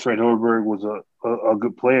 Fred Hoiberg was a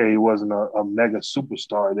good player. He wasn't a mega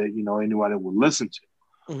superstar that, anybody would listen to.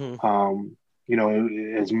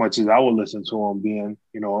 As much as I would listen to him being,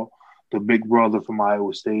 the big brother from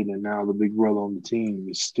Iowa State and now the big brother on the team,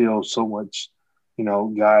 is still so much,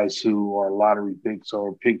 guys who are lottery picks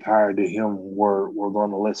or picked higher than him were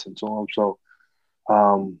going to listen to him. So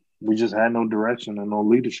we just had no direction and no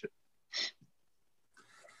leadership.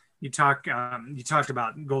 You talked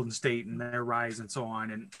about Golden State and their rise and so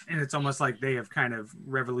on, and it's almost like they have kind of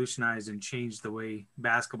revolutionized and changed the way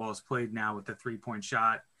basketball is played now with the 3-point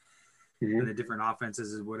shot and the different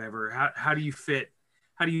offenses and whatever. How do you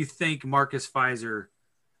think Marcus Fizer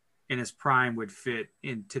in his prime would fit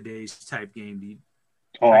in today's type game?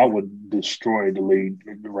 I would destroy the league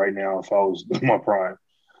right now if I was in my prime.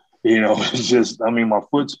 It's just, my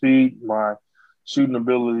foot speed, my shooting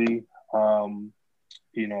ability, my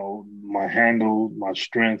handle, my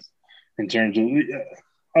strength in terms of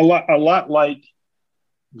a lot like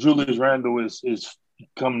Julius Randle is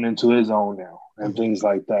coming into his own now and things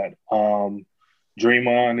like that.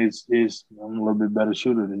 Draymond is I'm a little bit better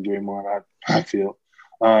shooter than Draymond, I feel.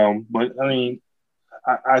 But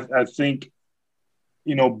I think,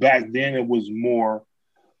 back then it was more,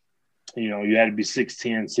 you had to be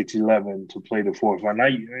 6'10", 6'11" to play the fourth. Now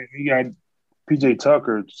you got PJ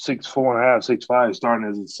Tucker, 6'4.5", 6'5", starting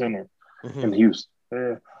as a center in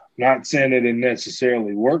Houston. Not saying that it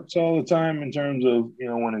necessarily works all the time in terms of,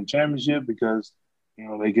 winning championship because,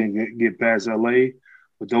 they can get past LA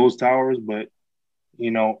with those towers. But,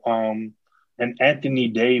 and Anthony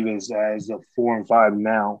Davis as a 4 and 5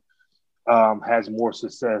 now has more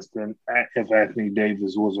success than if Anthony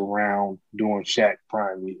Davis was around during Shaq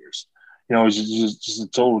prime years. It's just a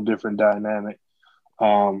total different dynamic.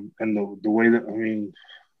 And the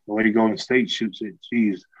way Golden State shoots it,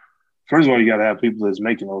 geez. First of all, you got to have people that's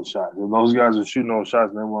making those shots. If those guys are shooting those shots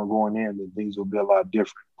and they weren't going in, then things will be a lot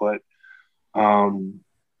different. But,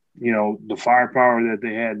 the firepower that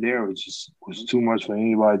they had there was too much for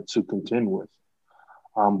anybody to contend with.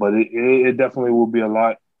 But it definitely will be a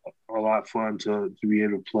lot fun to be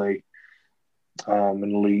able to play in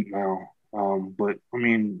the league now. But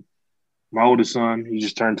my oldest son, he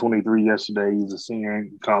just turned 23 yesterday. He's a senior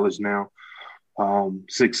in college now.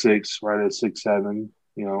 6'6", right at 6'7".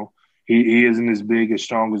 He isn't as big, as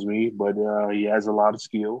strong as me, but he has a lot of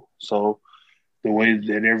skill. So the way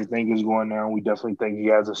that everything is going now, we definitely think he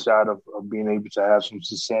has a shot of being able to have some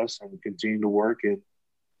success and continue to work. And,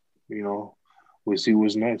 we'll see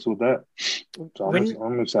what's next with that. So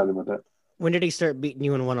I'm excited about that. When did he start beating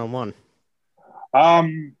you in one-on-one?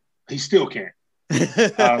 He still can't.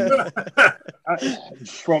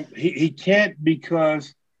 He can't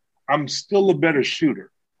because I'm still a better shooter.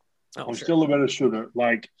 Still a better shooter.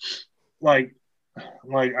 Like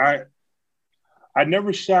I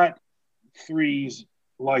never shot threes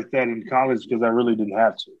like that in college because I really didn't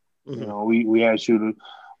have to. We had shooters.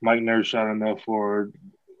 Mike Nurse shot enough for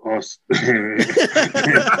us and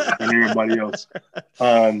everybody else.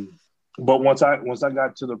 But once I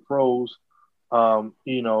got to the pros, I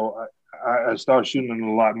started shooting it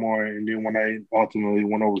a lot more, and then when I ultimately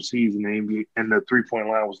went overseas in the NBA, and the 3-point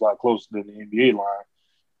line was a lot closer than the NBA line.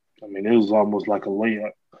 It was almost like a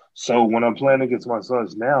layup. So when I'm playing against my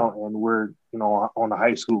sons now, and we're on the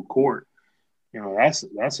high school court,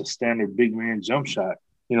 that's a standard big man jump shot,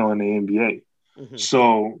 in the NBA.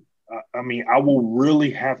 So I will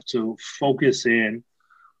really have to focus in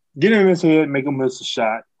get in his head, make him miss a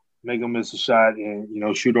shot,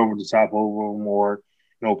 and shoot over the top over him, or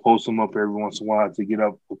post him up every once in a while to get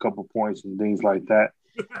up a couple points and things like that.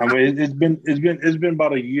 I mean, it's been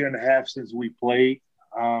about a year and a half since we played.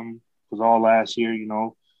 Because all last year,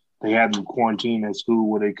 they had them quarantined at school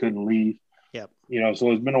where they couldn't leave. Yep.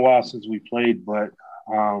 So it's been a while since we played, but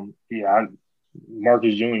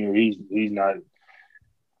Marcus Jr. He's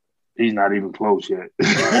not even close yet. He's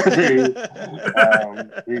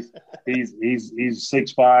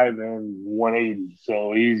 6'5" and 180,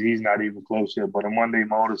 so he's not even close yet. But a Monday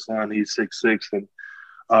Motor son, he's 6'6",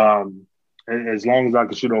 and as long as I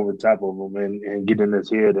can shoot over the top of him and get in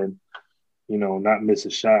his head and not miss a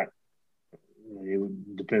shot,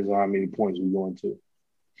 it depends on how many points we're going to.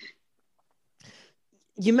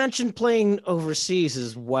 You mentioned playing overseas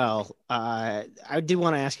as well. I do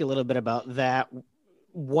want to ask you a little bit about that.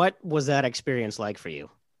 What was that experience like for you?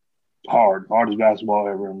 Hardest basketball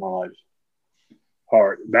ever in my life.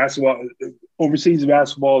 Hard. Basketball, overseas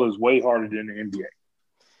basketball is way harder than the NBA.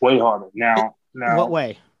 Way harder. Now, what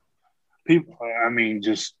way? People, I mean,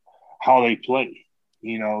 just how they play.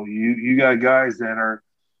 You got guys that are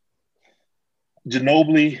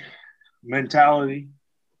Ginobili mentality,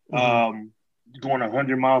 going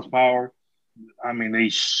 100 miles per hour. I mean, they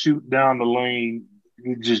shoot down the lane,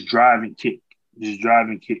 just drive and kick.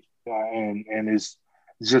 And it's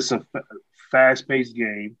just a fast-paced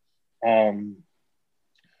game.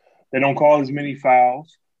 They don't call as many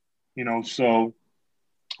fouls, so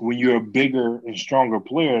when you're a bigger and stronger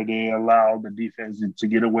player, they allow the defense to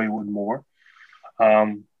get away with more.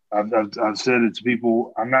 I've said it to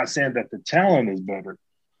people. I'm not saying that the talent is better.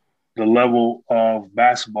 The level of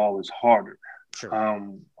basketball is harder. Sure.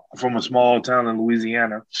 From a small town in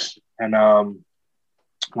Louisiana, and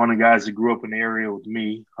one of the guys that grew up in the area with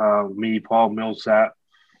me, Paul Millsap,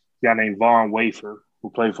 a guy named Vaughn Wafer, who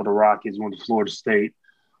played for the Rockets, went to Florida State.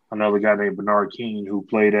 Another guy named Bernard King, who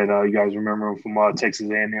played at, you guys remember him from Texas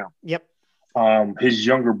A&M. Yep. His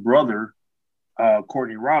younger brother,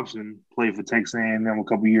 Courtney Robson, played for Texas A&M a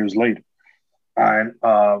couple years later. And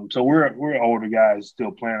so we're older guys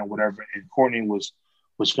still playing or whatever. And Courtney was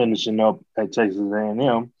finishing up at Texas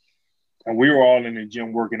A&M. And we were all in the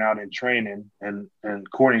gym working out and training, and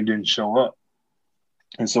Courtney didn't show up.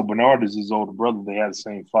 And so Bernard is his older brother. They had the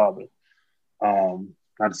same father. Not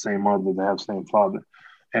the same mother, they have the same father.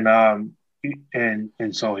 And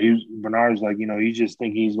so Bernard's like, he just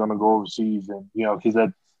think he's going to go overseas. And, because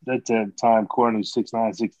at that time, Courtney's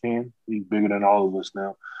 6'9", 6'10". He's bigger than all of us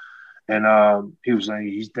now. And he was saying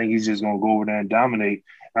he think he's just going to go over there and dominate.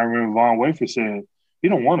 I remember Vaughn Wafer said, he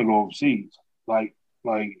don't want to go overseas. Like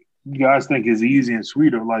you guys think it's easy and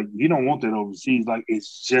sweeter. Like, he don't want that overseas. Like,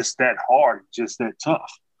 it's just that hard, just that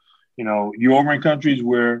tough. You're over in countries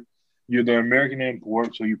where you're the American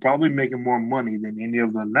import, so you're probably making more money than any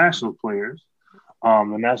of the national players.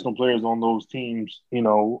 The national players on those teams,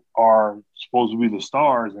 are supposed to be the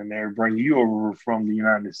stars, and they bring you over from the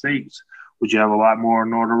United States, which you have a lot more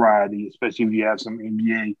notoriety, especially if you have some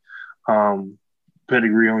NBA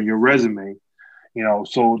pedigree on your resume.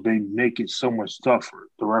 So they make it so much tougher.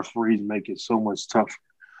 The referees make it so much tougher.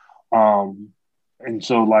 And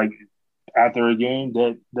so, like, after a game,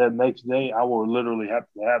 that next day, I will literally have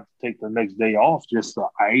to take the next day off just to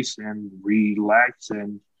ice and relax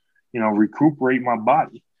and, recuperate my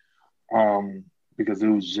body, because it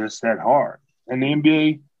was just that hard. And the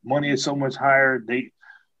NBA, money is so much higher.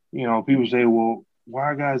 People say, well,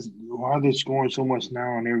 why are they scoring so much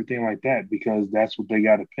now and everything like that? Because that's what they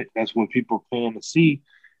got to pay. That's what people are paying to see.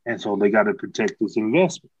 And so they got to protect this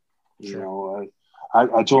investment. Sure.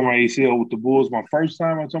 I tore my ACL with the Bulls. My first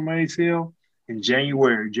time I tore my ACL in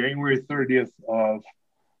January 30th of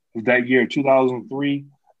that year, 2003.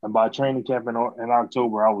 And by training camp in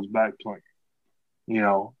October, I was back playing.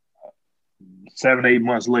 7-8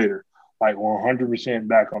 months later, like 100%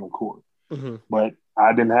 back on the court. Mm-hmm. But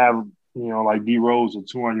I didn't have, like D Rose, a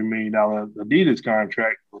 $200 million Adidas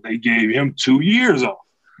contract, but they gave him 2 years off.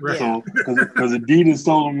 Right. So, because Adidas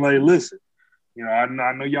told him, like, listen, I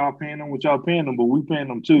know y'all paying them what y'all paying them, but we paying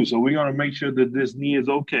them too. So we're going to make sure that this knee is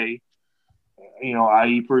okay.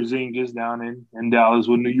 I.e. Porzingis down in Dallas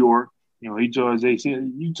with New York. He tore his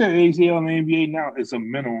ACL. You take ACL in the NBA now, it's a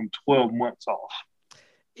minimum 12 months off.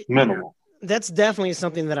 Minimum. That's definitely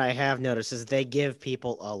something that I have noticed is they give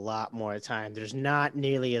people a lot more time. There's not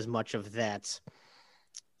nearly as much of that,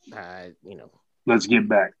 Let's get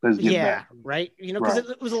back. Let's get back. Yeah, right? Because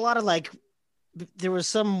it was a lot of, like, there was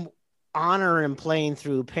some honor in playing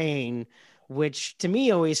through pain, which to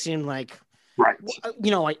me always seemed like, right.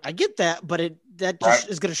 I get that, but that just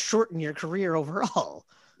is going to shorten your career overall.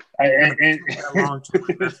 That long-term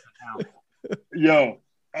investment now. Yo,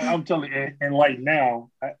 I'm telling you, and like now,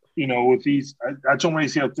 with these, I tore my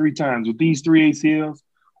ACL 3 times. With these 3 ACLs,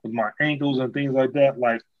 with my ankles and things like that,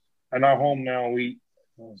 like in our home now,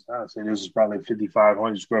 I'd say this is probably a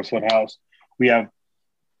 5,500 square foot house. We have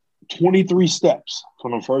 23 steps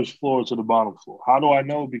from the first floor to the bottom floor. How do I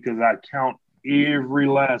know? Because I count every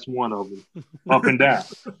last one of them up and down,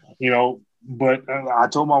 But I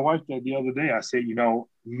told my wife that the other day. I said,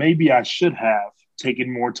 maybe I should have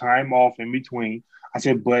taken more time off in between. I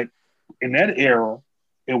said, but in that era,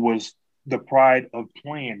 it was the pride of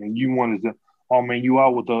playing, and you wanted to, oh man, you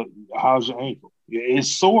out with how's your ankle?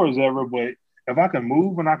 It's sore as ever, but if I can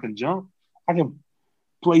move and I can jump, I can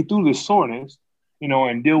play through this soreness,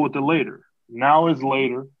 and deal with it later. Now it's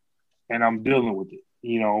later, and I'm dealing with it,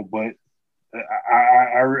 But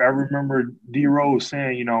I remember D Rose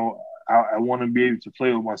saying, I want to be able to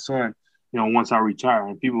play with my son, once I retire,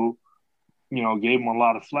 and people, gave him a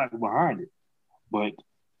lot of flack behind it, but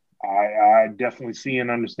I definitely see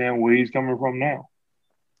and understand where he's coming from now.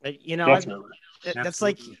 That's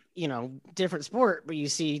like, different sport, but you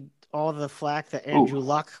see all the flack that Andrew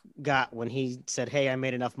Luck got when he said, hey, I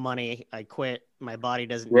made enough money, I quit, my body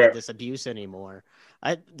doesn't need this abuse anymore.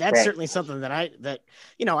 That's certainly something that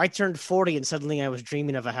I turned 40 and suddenly I was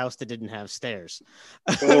dreaming of a house that didn't have stairs.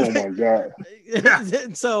 Oh my God.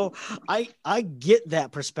 So I get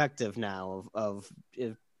that perspective now of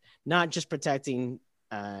not just protecting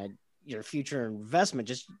your future investment,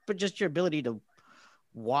 but just your ability to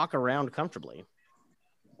walk around comfortably.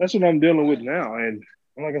 That's what I'm dealing with now. And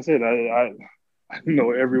like I said, I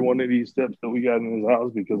know every one of these steps that we got in this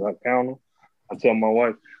house because I count them. I tell my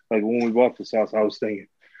wife, like when we bought this house, I was thinking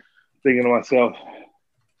to myself,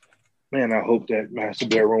 man, I hope that master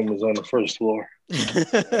bedroom is on the first floor.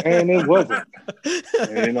 And it wasn't,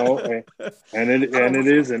 and it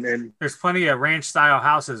is. And there's plenty of ranch style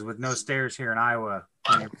houses with no stairs here in Iowa.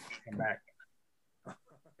 When you come back.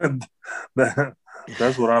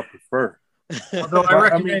 That's what I prefer. Although I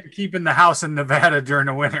recommend keeping the house in Nevada during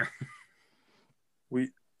the winter.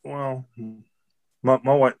 My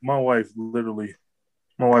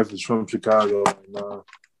wife is from Chicago, and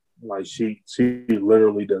like she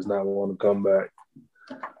literally does not want to come back.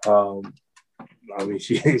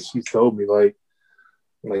 She told me like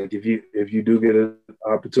if you do get an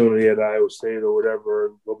opportunity at Iowa State or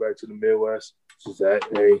whatever, go back to the Midwest. She said,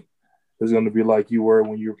 hey, it's going to be like you were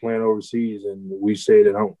when you were playing overseas, and we stayed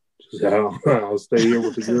at home. So I'll stay here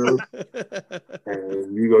with the girls,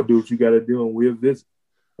 and you go do what you got to do, and we'll visit.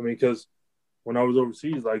 Because when I was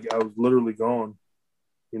overseas, like I was literally gone,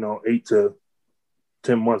 8 to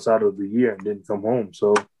 10 months out of the year and didn't come home.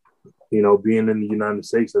 So, being in the United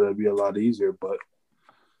States, that'd be a lot easier. But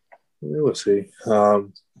we'll see. My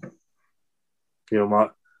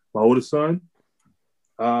oldest son,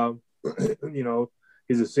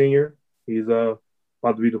 he's a senior. He's about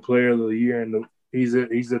to be the player of the year, and he's at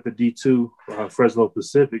the D2 Fresno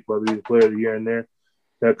Pacific, about to be the player of the year in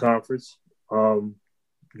that conference.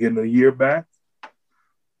 Getting a year back,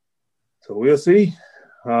 so we'll see.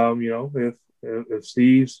 If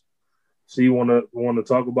Steve want to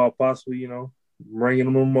talk about possibly bringing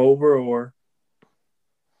him over, or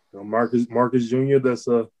Marcus Jr. that's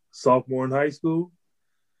a sophomore in high school.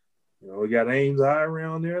 We got Ames High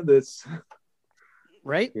around there. That's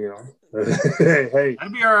right. Hey,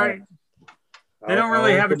 that'd be all right. They don't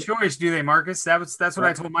really have a choice, do they, Marcus? That's what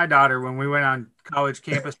I told my daughter when we went on college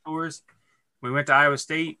campus tours. We went to Iowa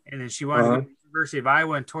State, and then she wanted to go to the University of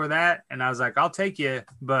Iowa and tour that. And I was like, I'll take you.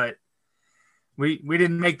 But we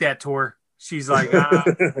didn't make that tour. She's like,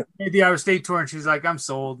 made the Iowa State tour, and she's like, I'm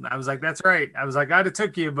sold. I was like, that's right. I was like, I'd have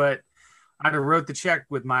took you, but I'd have wrote the check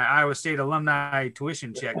with my Iowa State alumni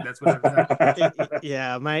tuition check. That's what I've done.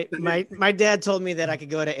 Yeah, my dad told me that I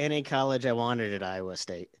could go to any college I wanted at Iowa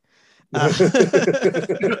State. That's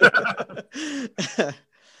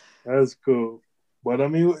cool. But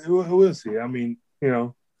we'll see. I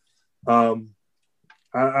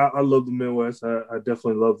love the Midwest. I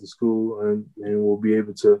definitely love the school, and we'll be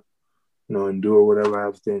able to, endure whatever I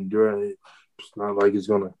have to endure. It's not like it's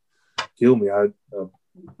gonna kill me. I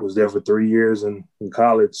was there for 3 years in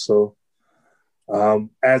college, so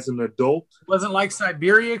as an adult, it wasn't like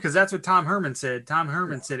Siberia, because that's what Tom Herman said. Tom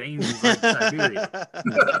Herman said Ames was like Siberia.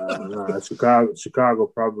 Chicago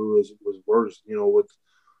probably was worse.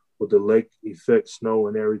 With the lake effect, snow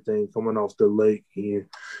and everything coming off the lake, and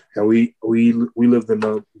we lived in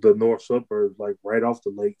the north suburbs, like right off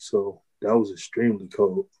the lake, so that was extremely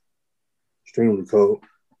cold.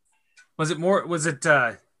 Was it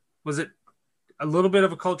a little bit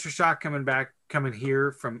of a culture shock coming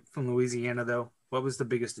here from Louisiana though? What was the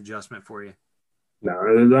biggest adjustment for you? No,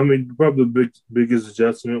 I mean, probably the biggest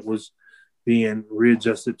adjustment was being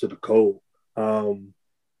readjusted to the cold. I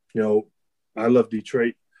left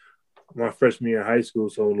Detroit my freshman year in high school,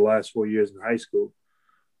 so in the last 4 years in high school,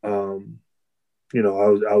 I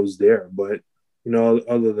was there. But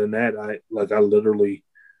other than that, I literally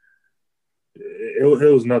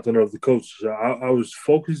it was nothing of the coach. I was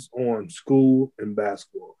focused on school and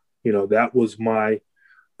basketball. That was my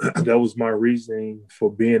reasoning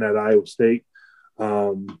for being at Iowa State.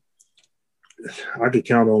 I could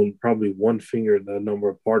count on probably one finger the number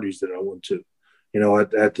of parties that I went to,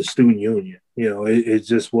 at the student union. It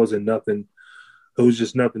just wasn't nothing. It was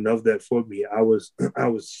just nothing of that for me. I was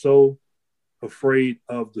so afraid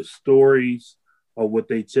of the stories of what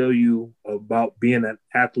they tell you about being an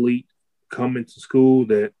athlete coming to school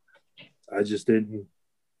that I just didn't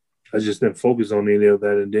focus on any of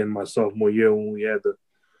that. And then my sophomore year, when we had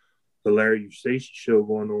the Larry Eustace show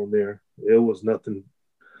going on there, it was nothing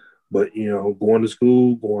but, going to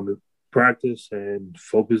school, going to practice, and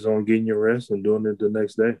focus on getting your rest and doing it the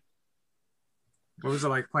next day. What was it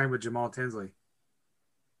like playing with Jamal Tinsley?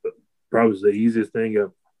 Probably the easiest thing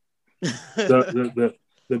ever. The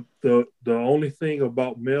only thing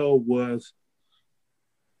about Mel was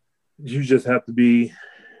you just have to be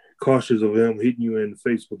cautious of him hitting you in the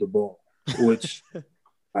face with the ball, which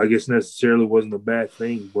I guess necessarily wasn't a bad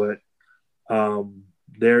thing, but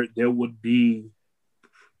there would be.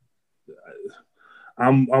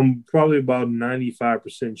 I'm probably about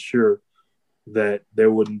 95% sure that there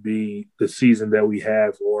wouldn't be the season that we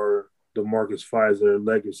have or the Marcus Fizer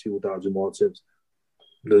legacy without Jamal Tibbs.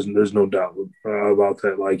 There's no doubt about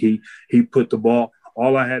that. Like he put the ball.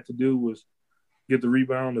 All I had to do was get the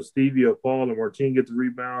rebound to Stevie or Paul and Martin, get the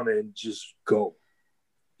rebound and just go,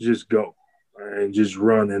 and just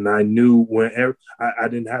run. And I knew whenever I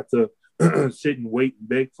didn't have to sit and wait and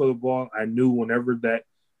beg for the ball. I knew whenever that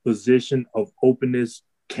position of openness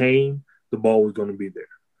came, the ball was going to be there.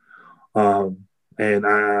 And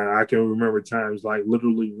I can remember times like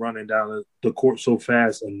literally running down the court so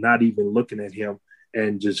fast and not even looking at him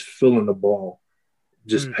and just feeling the ball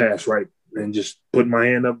just pass right and just putting my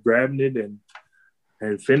hand up, grabbing it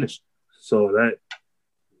and finished. So that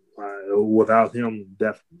without him,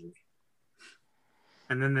 definitely.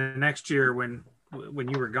 And then the next year when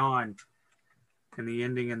you were gone and the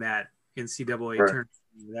ending in that NCAA tournament,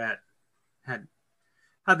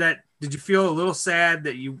 did you feel a little sad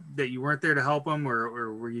that you weren't there to help him,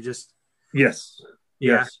 or were you just? Yes.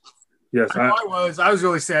 Yeah. Yes. I was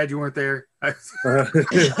really sad you weren't there. I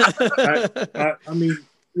mean,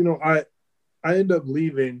 I ended up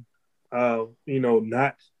leaving, not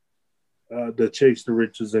to chase the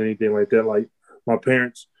riches or anything like that. Like my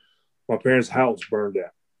parents' house burned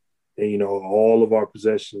down, and all of our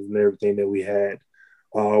possessions and everything that we had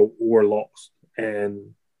were lost.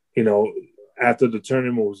 And after the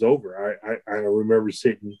tournament was over, I remember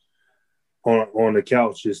sitting on the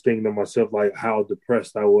couch just thinking to myself like how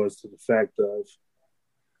depressed I was to the fact of,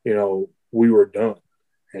 we were done.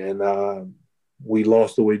 And we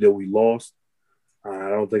lost the way that we lost. I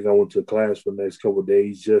don't think I went to class for the next couple of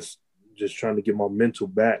days, just trying to get my mental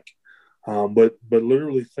back. But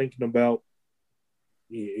literally thinking about,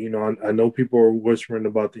 I know people are whispering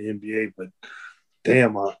about the NBA, but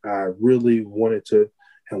damn, I really wanted to,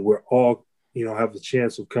 and we're all, have the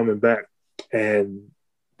chance of coming back. And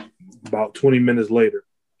about 20 minutes later,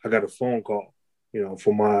 I got a phone call,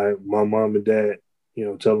 from my mom and dad,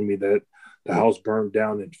 telling me that the house burned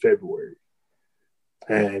down in February.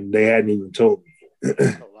 And they hadn't even told me.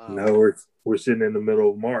 Oh, wow. Now we're sitting in the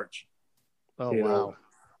middle of March. Oh, wow.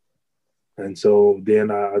 And so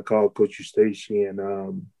then I called Coach Eustace, and,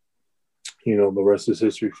 the rest is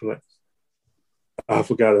history for that. I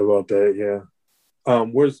forgot about that, yeah.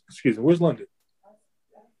 Where's London?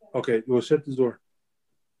 Okay, well, shut the door.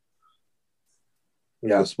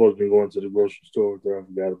 Yeah, I was supposed to be going to the grocery store with her. I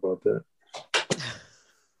forgot about that.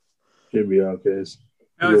 Should be okay.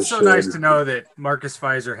 It's so nice to know that Marcus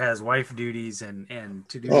Fizer has wife duties and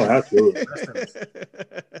to do. Oh, absolutely.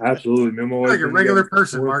 Absolutely. Man, my wife like a regular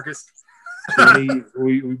person, Marcus.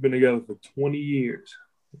 We've been together for 20 years.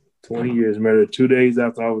 20 years. Met her 2 days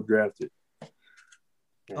after I was drafted.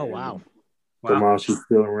 Oh, wow. Somehow she's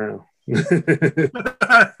still around.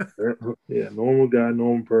 Yeah, normal guy,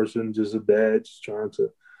 normal person, just a dad, just trying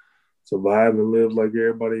to survive and live like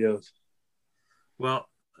everybody else. Well,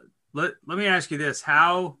 let me ask you this: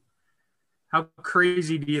 how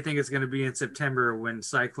crazy do you think it's going to be in September when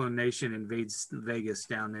Cyclone Nation invades Vegas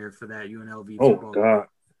down there for that UNLV football? Oh God!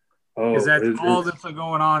 Because that's all that's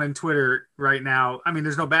going on in Twitter right now. I mean,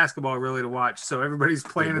 there's no basketball really to watch, so everybody's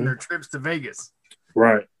planning their trips to Vegas.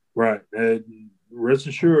 Right. And rest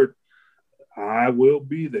assured, I will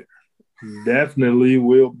be there. Definitely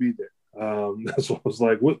will be there. That's what I was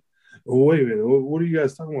like. What? Wait a minute. What are you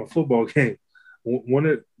guys talking about? Football game? Want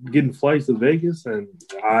to getting flights to Vegas, and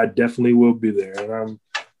I definitely will be there. And I'm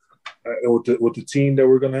with the team that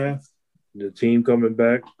we're gonna have, the team coming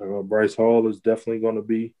back. Bryce Hall is definitely going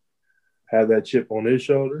to have that chip on his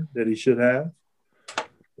shoulder that he should have.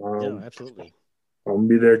 No, absolutely. I'm gonna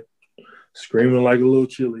be there screaming like a little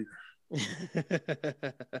cheerleader.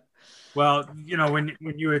 Well, when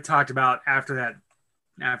you had talked about after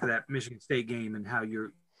that Michigan State game and how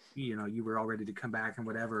you were all ready to come back and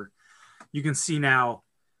whatever, you can see now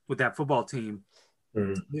with that football team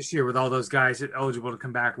this year with all those guys eligible to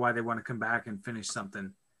come back, why they want to come back and finish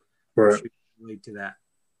something. Right. Relate to that.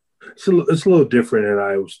 It's a little different at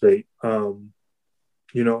Iowa State. If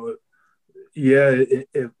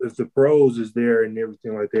the pros is there and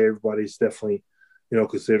everything like that, everybody's definitely,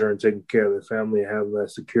 considering taking care of their family and having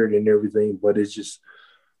that security and everything. But it's just,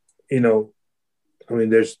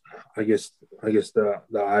 there's, I guess the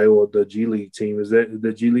Iowa, the G League team, is that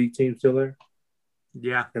the G League team still there?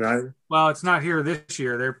 Yeah. And well, it's not here this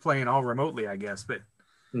year. They're playing all remotely, I guess. But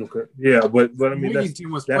okay, yeah, but I mean,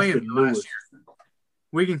 Wigington was playing last year.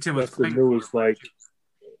 Wigington was playing. It was like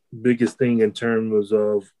biggest thing in terms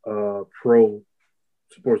of pro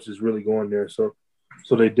sports is really going there. So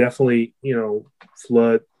they definitely,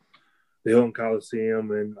 flood the Hilton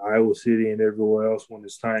Coliseum and Iowa City and everywhere else when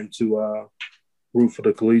it's time to root for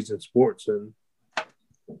the collegiate sports. And,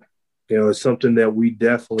 it's something that we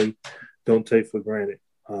definitely don't take for granted.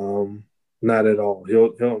 Not at all.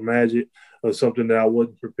 Hilton Magic was something that I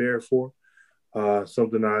wasn't prepared for.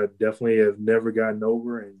 Something I definitely have never gotten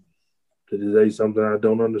over, and to today, something I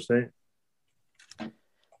don't understand.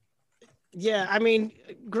 Yeah, I mean,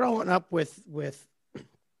 growing up with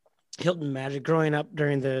Hilton Magic, growing up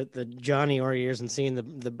during the Johnny Orr years and seeing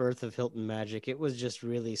the birth of Hilton Magic, it was just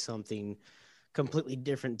really something completely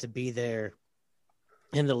different to be there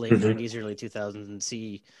in the late 90s, early 2000s and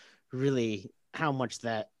see really how much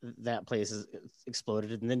that place has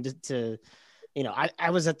exploded. And then to I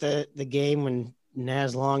was at the game when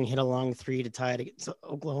Naz Long hit a long three to tie it against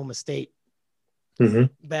Oklahoma State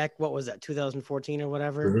back, what was that, 2014 or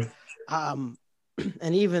whatever? And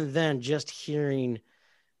even then, just hearing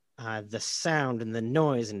the sound and the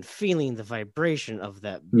noise and feeling the vibration of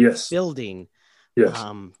that building,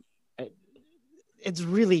 it's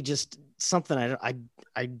really just something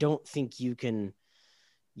I don't think you can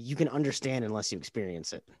understand unless you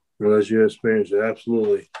experience it. Unless you experience it,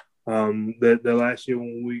 absolutely. That last year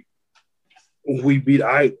when we beat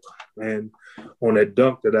Iowa, and on that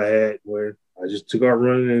dunk that I had where I just took out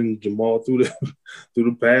running and Jamal through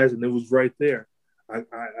the pass, and it was right there.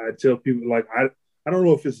 I tell people, like, I don't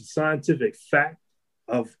know if it's a scientific fact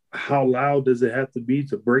of how loud does it have to be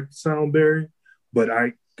to break the sound barrier, but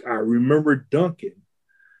I remember dunking,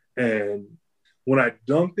 and when I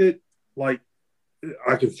dunked it, like,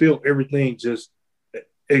 I could feel everything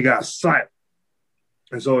it got silent.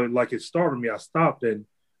 And so it startled me. I stopped and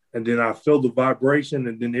then I felt the vibration,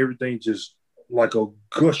 and then everything just like a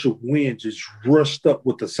gush of wind just rushed up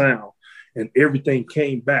with the sound, and everything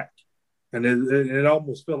came back. And it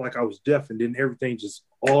almost felt like I was deaf, and then everything just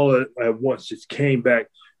all at once just came back,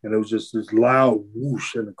 and it was just this loud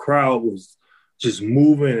whoosh, and the crowd was just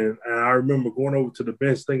moving. And I remember going over to the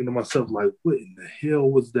bench thinking to myself, like, what in the hell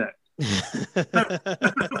was that?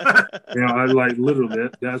 I like literally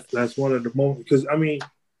that's one of the moments, because I mean,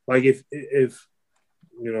 like if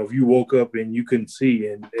you woke up and you couldn't see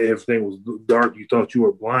and everything was dark, you thought you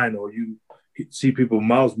were blind, or you see people's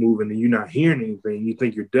mouths moving and you're not hearing anything, you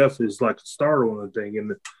think you're deaf, is like a startling thing.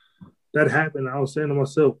 And that happened. I was saying to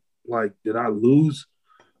myself, like, did I lose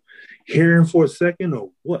hearing for a second or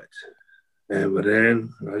what? But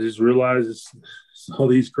then I just realized it's all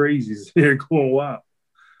these crazies here going wild.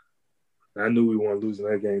 I knew we weren't losing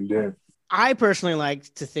that game then. I personally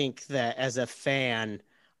like to think that as a fan,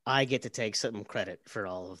 I get to take some credit for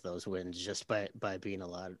all of those wins just by being a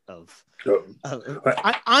lot of.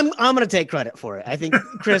 I'm going to take credit for it. I think,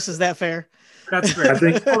 Chris, is that fair? That's fair. I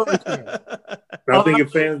think if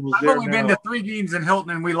fans was there, I've only been to 3 games in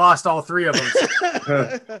Hilton and we lost all 3 of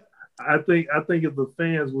them. I think if the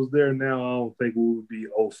fans was there now, I don't think we would be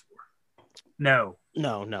 0-4. No,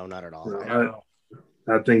 not at all. No.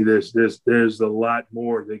 I think there's a lot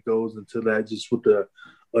more that goes into that, just with the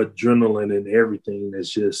adrenaline and everything that's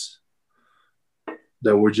just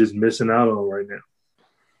that we're just missing out on right now.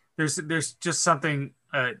 There's just something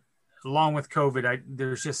along with COVID.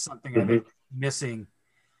 There's just something I think missing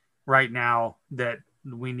right now that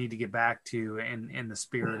we need to get back to in the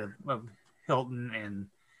spirit of Hilton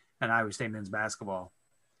and Iowa State men's basketball.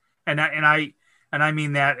 And I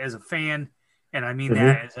mean that as a fan, and I mean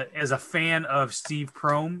that as a fan of Steve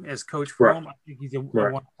Prohm, as Coach Prohm. I think he's a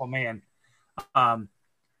wonderful man.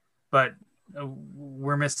 But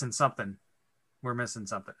we're missing something. We're missing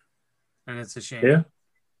something, and it's a shame. Yeah,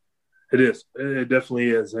 it is. It definitely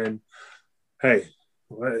is. And hey,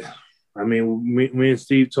 I mean, me and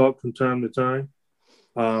Steve talk from time to time,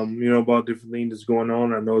 about different things that's going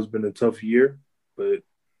on. I know it's been a tough year, but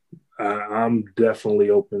I'm definitely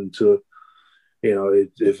open to,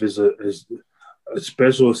 if it's a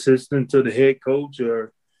special assistant to the head coach,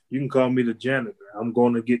 or you can call me the janitor. I'm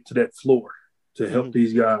going to get to that floor to help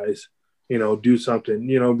these guys, do something,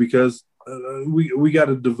 because we got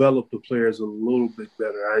to develop the players a little bit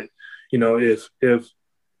better.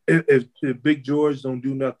 If Big George don't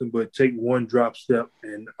do nothing but take one drop step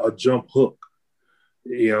and a jump hook,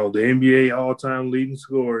 the NBA all-time leading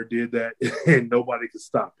scorer did that, and nobody could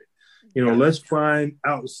stop it. Let's find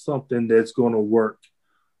out something that's going to work.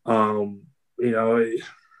 We're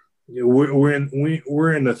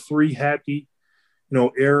in a three happy,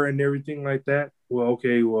 era and everything like that. Well,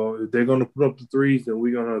 okay, if they're going to put up the threes, then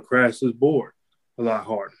we're going to crash this board a lot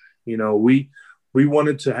harder. We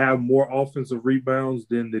wanted to have more offensive rebounds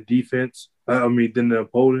than the defense. Than the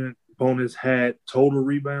opponents had total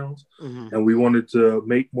rebounds, and we wanted to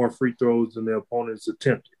make more free throws than the opponents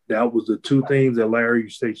attempted. That was the two things that Larry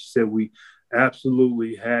Eustachy said we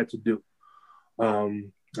absolutely had to do.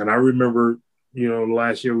 And I remember,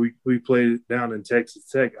 last year we played down in Texas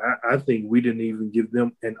Tech. I think we didn't even give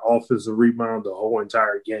them an offensive rebound the whole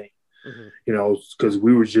entire game, because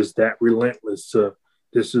we were just that relentless.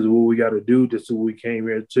 This is what we got to do. This is what we came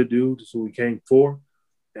here to do. This is what we came for.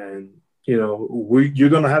 And, you're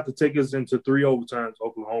going to have to take us into 3 overtimes,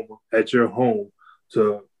 Oklahoma, at your home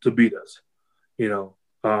to beat us.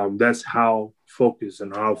 That's how focused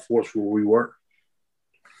and how forceful we were.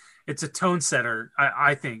 It's a tone setter,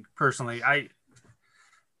 I think, personally. I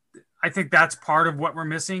think that's part of what we're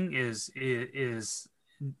missing is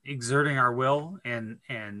exerting our will and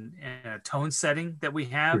a tone setting that we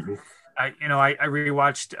have. I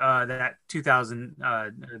rewatched that 2000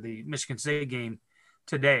 the Michigan State game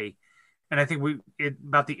today, and I think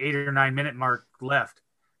about the 8 or 9 minute mark left.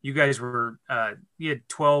 You guys were you had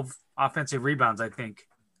 12 offensive rebounds, I think.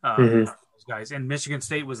 Those guys, and Michigan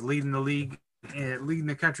State was leading the league, leading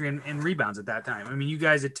the country in rebounds at that time. I mean, you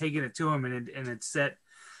guys had taken it to them, and it set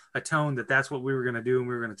a tone that's what we were going to do, and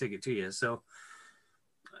we were going to take it to you. So,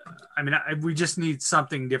 we just need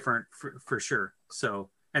something different for sure. So,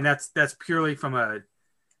 and that's purely from a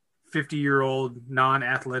 50-year-old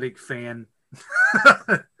non-athletic fan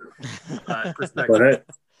perspective. But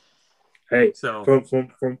hey, so from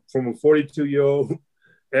a 42-year-old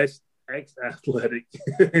ex-athletic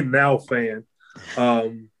now fan,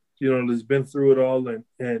 that's been through it all,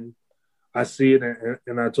 and I see it,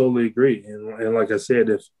 and I totally agree. And like I said,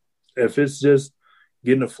 if it's just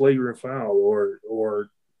getting a flagrant foul or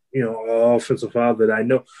an offensive foul that I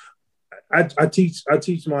know, I teach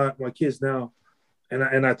my kids now,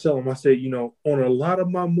 and I tell them, I say, on a lot of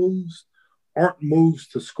my moves aren't moves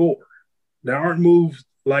to score. There aren't moves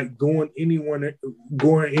like going anywhere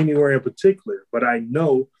in particular, but I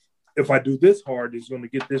know if I do this hard, it's going to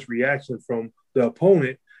get this reaction from the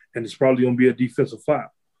opponent, and it's probably going to be a defensive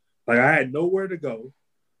foul. Like, I had nowhere to go,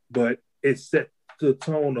 but it set the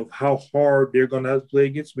tone of how hard they're going to have to play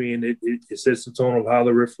against me, and it sets the tone of how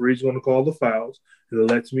the referee is going to call the fouls, and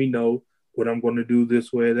it lets me know what I'm going to do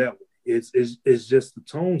this way or that way. It's just the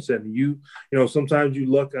tone setting. Sometimes you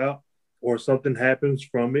luck out or something happens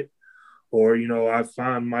from it, or, I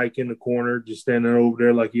find Mike in the corner just standing over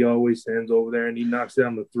there like he always stands over there, and he knocks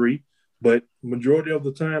down the 3. But majority of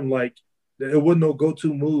the time, like, it wasn't no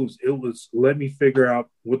go-to moves. It was let me figure out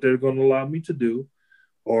what they're going to allow me to do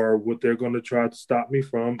or what they're going to try to stop me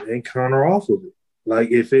from and counter off of it.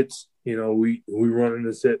 Like, if it's, we running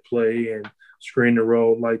a set play and screen the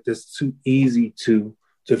roll, like, that's too easy to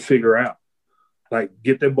figure out. Like,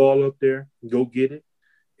 get that ball up there, go get it.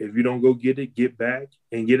 If you don't go get it, get back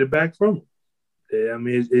and get it back from them. I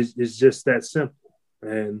mean, it's just that simple.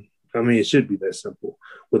 And, it should be that simple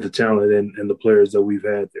with the talent and the players that we've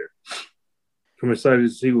had there. I'm excited to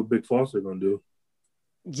see what Big Foster going to do.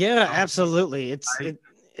 Yeah, absolutely.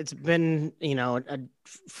 It's been,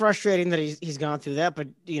 frustrating that he's gone through that, but,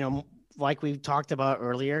 like we talked about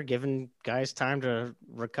earlier, giving guys time to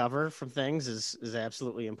recover from things is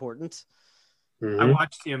absolutely important. I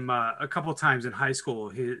watched him a couple times in high school.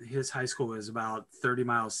 His high school is about 30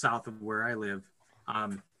 miles south of where I live.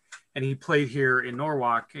 And he played here in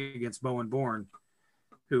Norwalk against Bowen Bourne,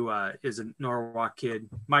 who is a Norwalk kid,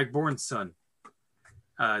 Mike Bourne's son.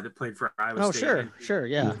 that played for Iowa Oh, State. sure,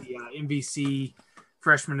 yeah. The MVC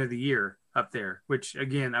Freshman of the Year up there, which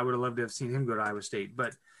again I would have loved to have seen him go to Iowa State.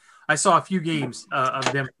 But I saw a few games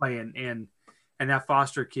of them playing, and that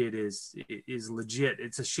Foster kid is legit.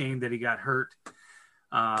 It's a shame that he got hurt,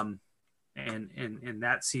 and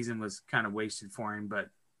that season was kind of wasted for him. But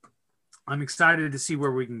I'm excited to see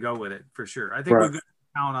where we can go with it for sure. I think we're going to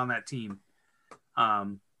count on that team,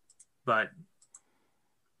 but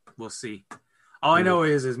we'll see. All I know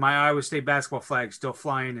is my Iowa State basketball flag's still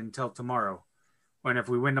flying until tomorrow. And if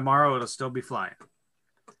we win tomorrow, it'll still be flying.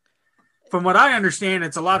 From what I understand,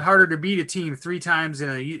 it's a lot harder to beat a team 3 times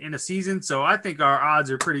in a season. So I think our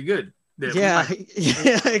odds are pretty good. Yeah,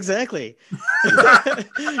 exactly.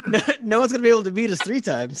 No one's gonna be able to beat us 3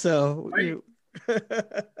 times. So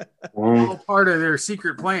all part of their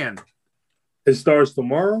secret plan. It starts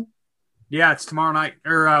tomorrow. Yeah, it's tomorrow night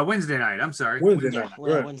or Wednesday night. I'm sorry, Wednesday night.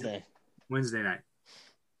 Yeah, Right. Wednesday night.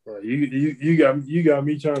 You got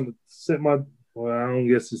me trying to set my. Well, I don't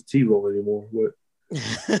guess it's TiVo anymore, but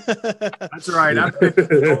that's all right.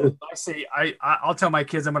 I'll tell my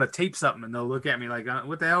kids I'm going to tape something, and they'll look at me like,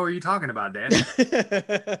 "What the hell are you talking about, Dad?"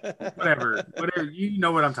 whatever. You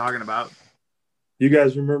know what I'm talking about. You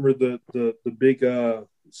guys remember the big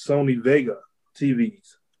Sony Vega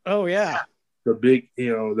TVs? Oh yeah, the big.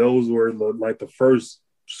 Those were like the first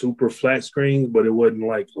super flat screens, but it wasn't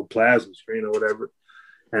like a plasma screen or whatever.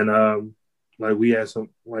 And like we had some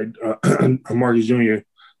Marcus Jr.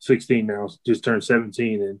 16 now, just turned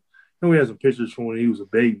 17, and we had some pictures from when he was a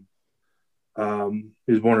baby.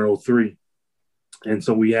 He was born in 03, and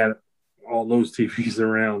so we had all those TVs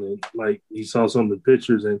around, and like he saw some of the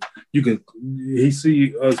pictures, and he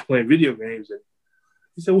see us playing video games, and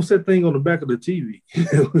he said, "What's that thing on the back of the TV?"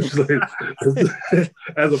 It was like,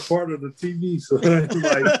 as a part of the TV. So like,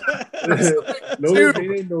 no, they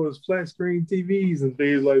didn't know it was flat screen TVs and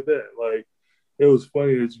things like that. Like, it was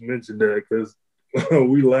funny that you mentioned that because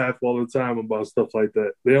we laugh all the time about stuff like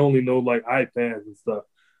that. They only know like iPads and stuff.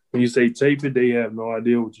 When you say tape it, they have no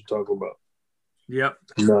idea what you're talking about. Yep.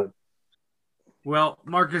 None. Well,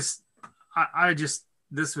 Marcus,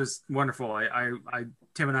 this was wonderful.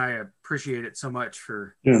 Tim and I appreciate it so much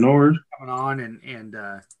for no worries. coming on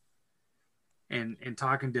and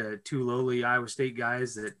talking to 2 lowly Iowa State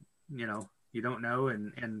guys that you don't know,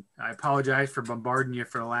 and I apologize for bombarding you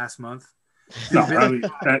for the last month. No, I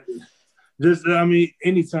mean,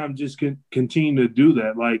 anytime, just continue to do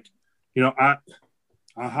that. Like, I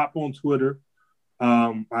hop on Twitter.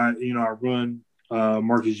 I run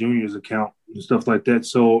Marcus Jr.'s account and stuff like that.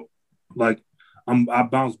 So, like, I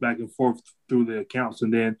bounce back and forth through the accounts,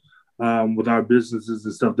 and then with our businesses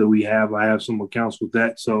and stuff that we have, I have some accounts with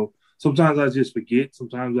that. So sometimes I just forget.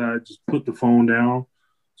 Sometimes I just put the phone down.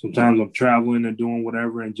 Sometimes I'm traveling and doing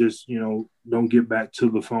whatever, and just don't get back to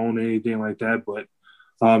the phone or anything like that. But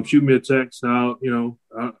shoot me a text. I don't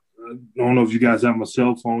know if you guys have my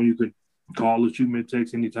cell phone. You could call or shoot me a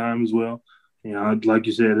text anytime as well. Like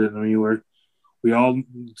you said, we all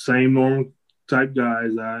same normal type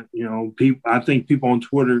guys. I think people on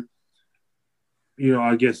Twitter,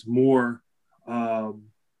 I guess more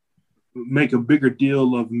make a bigger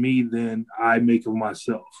deal of me than I make of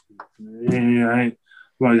myself. And I ain't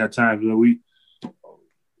got time.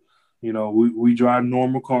 We drive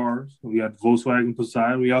normal cars. We got the Volkswagen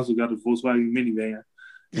Passat. We also got the Volkswagen minivan.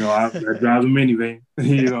 I drive a minivan,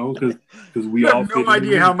 because we all have no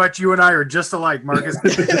idea how much you and I are just alike, Marcus.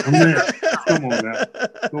 Come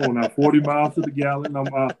on now. 40 miles to the gallon.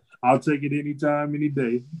 I'll take it anytime, any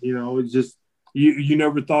day. It's just you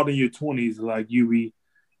never thought in your 20s like you be,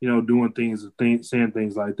 doing things and saying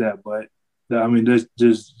things like that. But I mean, that's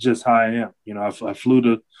just how I am. I flew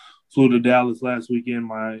to Dallas last weekend,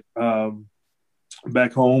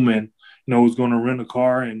 back home, and was going to rent a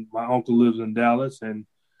car, and my uncle lives in Dallas, and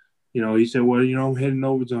he said, "Well, I'm heading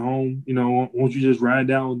over to home. Won't you just ride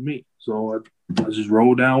down with me?" So I just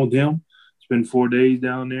rolled down with him, spent 4 days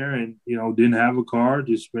down there, and didn't have a car,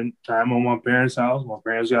 just spent time on my parents' house. My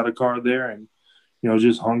parents got a car there, and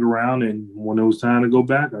just hung around. And when it was time to go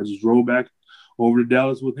back, I just rode back over to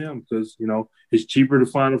Dallas with him because it's cheaper to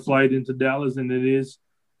find a flight into Dallas than it is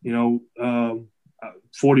 40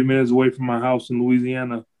 minutes away from my house in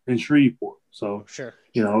Louisiana in Shreveport. So, sure.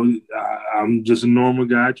 I'm just a normal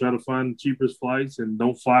guy, try to find the cheapest flights and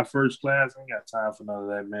don't fly first class. I ain't got time for none of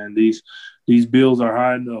that, man. These bills are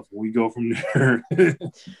high enough. We go from there.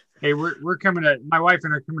 Hey, we're coming my wife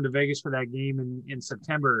and I are coming to Vegas for that game in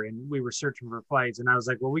September, and we were searching for flights. And I was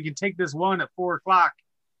like, well, we can take this one at 4:00.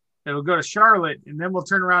 It'll go to Charlotte, and then we'll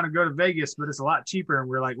turn around and go to Vegas, but it's a lot cheaper. And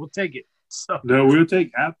we're like, we'll take it. So no, we'll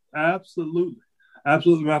take absolutely.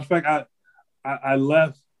 Matter of fact, I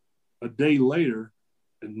left a day later,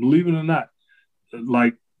 and believe it or not,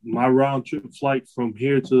 like my round trip flight from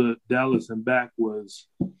here to Dallas and back was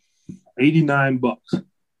 $89.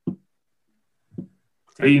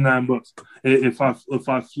 $89. If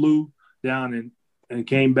I flew down and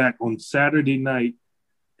came back on Saturday night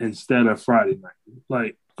instead of Friday night,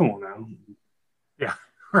 like, come on now. Yeah,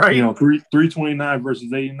 right. You know, $329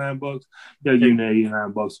 versus $89. Yeah, you know,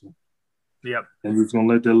 $89. Yep. And we're gonna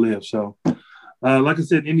let that live. So, like I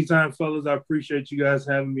said, anytime, fellas, I appreciate you guys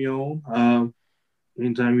having me on.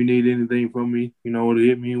 Anytime you need anything from me, you know where to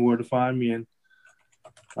hit me and where to find me. And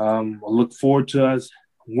I look forward to us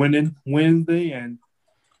winning Wednesday and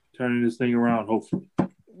turning this thing around, hopefully.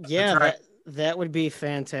 Yeah, right. that would be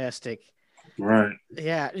fantastic. Right.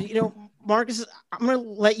 Yeah. You know, Marcus, I'm going to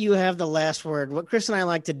let you have the last word. What Chris and I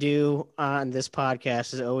like to do on this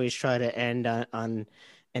podcast is always try to end on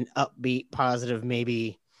an upbeat, positive,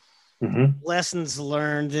 maybe lessons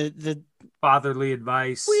learned, the fatherly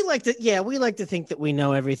advice. We like to think that we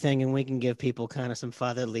know everything and we can give people kind of some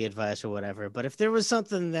fatherly advice or whatever. But if there was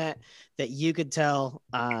something that you could tell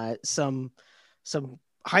some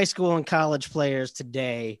high school and college players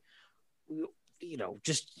today, you know,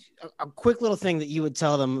 just a quick little thing that you would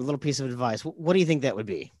tell them, a little piece of advice, what do you think that would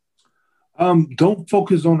be? Don't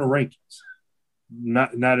focus on the rankings.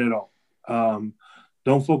 Not at all.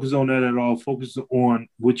 Don't focus on that at all. Focus on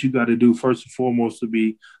what you got to do first and foremost to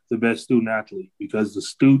be the best student athlete, because the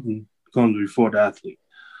student comes before the athlete.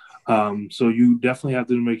 So you definitely have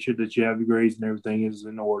to make sure that you have your grades and everything is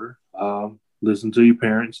in order. Listen to your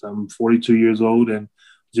parents. I'm 42 years old and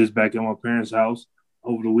just back at my parents' house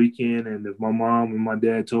over the weekend. And if my mom and my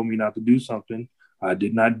dad told me not to do something, I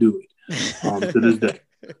did not do it to this day.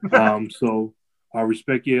 So I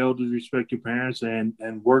respect your elders, respect your parents,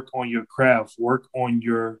 and work on your craft. Work on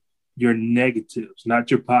your negatives,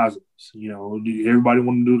 not your positives. You know, everybody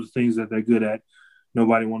want to do the things that they're good at.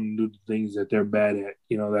 Nobody want to do the things that they're bad at.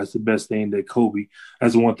 You know, that's the best thing that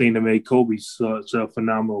that's the one thing that made Kobe such a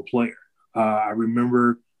phenomenal player. I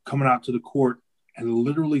remember coming out to the court and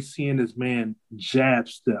literally seeing this man jab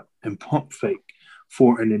step and pump fake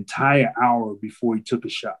for an entire hour before he took a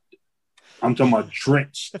shot. I'm talking about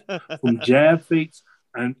drenched from jab fakes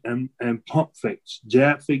and pump fakes,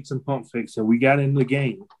 jab fakes and pump fakes. And we got in the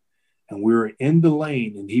game and we were in the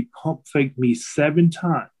lane and he pump faked me 7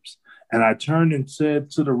 times. And I turned and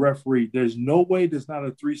said to the referee, there's no way there's not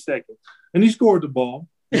a 3 seconds. And he scored the ball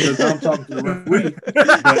because I'm talking to the referee.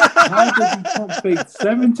 But how does he pump fake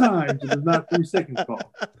 7 times if it's not 3 seconds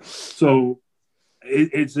call? So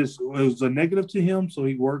it was a negative to him, so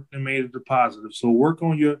he worked and made it a positive. So work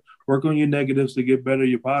on your negatives to get better.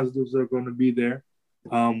 Your positives are going to be there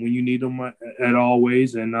when you need them at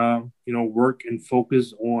always, and you know, work and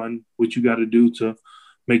focus on what you got to do to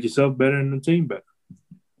make yourself better and the team better.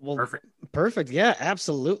 Well, perfect. Yeah,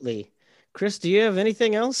 absolutely. Chris, do you have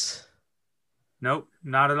anything else? Nope,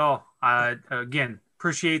 not at all. Again,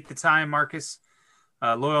 appreciate the time, Marcus.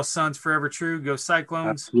 Loyal Sons forever true. Go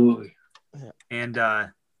Cyclones. Absolutely. And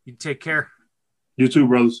you take care. You too,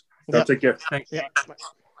 brothers. Yep. Take care. Thanks. Yep.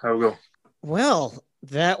 Have a go. Well,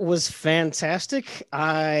 that was fantastic.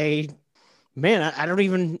 I don't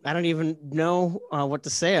even know what to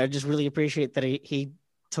say. I just really appreciate that he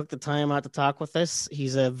took the time out to talk with us.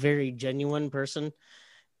 He's a very genuine person,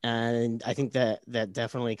 and I think that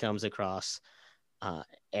definitely comes across.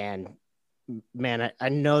 And man, I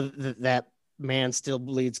know that man still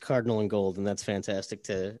bleeds cardinal and gold, and that's fantastic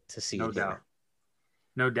to see. No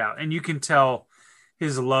doubt. And you can tell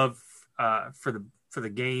his love for the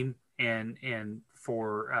game and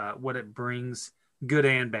for what it brings, good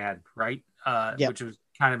and bad, right? Yep. Which was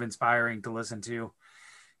kind of inspiring to listen to.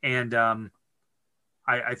 And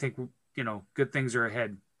I think, you know, good things are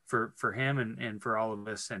ahead for him and for all of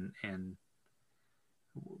us. And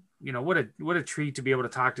you know, what a treat to be able to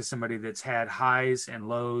talk to somebody that's had highs and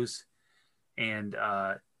lows, and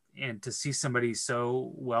to see somebody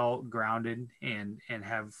so well grounded and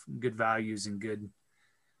have good values and good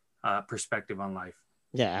perspective on life.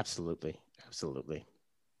 Yeah, absolutely.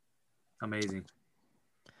 Amazing.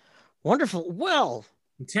 Wonderful. Well,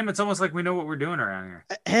 Tim, it's almost like we know what we're doing around here.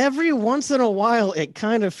 Every once in a while, it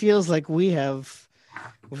kind of feels like we've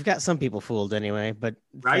got some people fooled anyway, but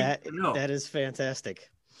right? That is fantastic.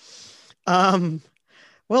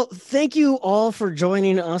 Well, thank you all for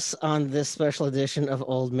joining us on this special edition of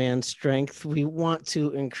Old Man Strength. We want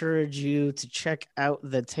to encourage you to check out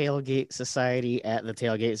the Tailgate Society at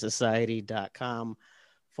thetailgatesociety.com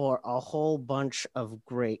for a whole bunch of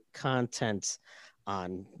great content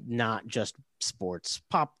on not just sports,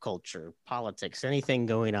 pop culture, politics, anything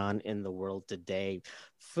going on in the world today.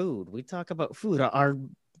 Food. We talk about food. Our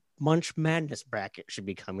Munch Madness bracket should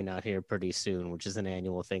be coming out here pretty soon, which is an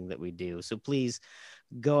annual thing that we do. So please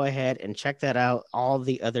go ahead and check that out. All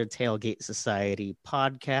the other Tailgate Society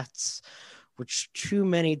podcasts, which too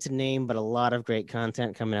many to name, but a lot of great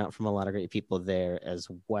content coming out from a lot of great people there as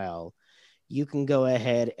well. You can go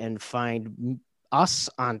ahead and find us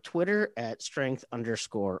on Twitter at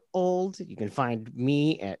strength_old. You can find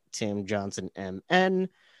me at Tim Johnson MN.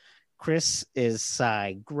 Chris is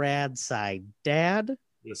Cy Grad, Cy Dad.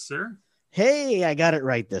 Yes, sir. Hey, I got it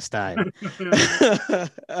right this time.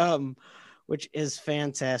 Which is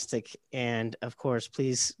fantastic. And of course,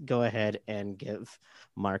 please go ahead and give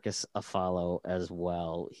Marcus a follow as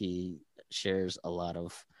well. He shares a lot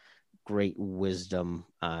of great wisdom.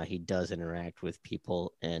 He does interact with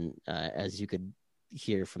people. And as you could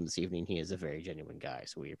hear from this evening, he is a very genuine guy.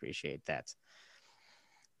 So we appreciate that.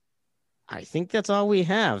 I think that's all we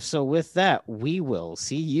have. So with that, we will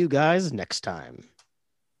see you guys next time.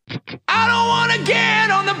 I don't want to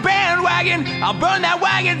get on the bandwagon. I'll burn that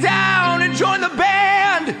wagon down and join the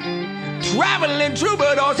band. Traveling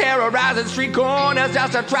troubadours, terrorizing street corners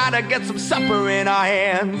just to try to get some supper in our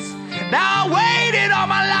hands. Now I waited all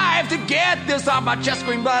my life to get this off my chest,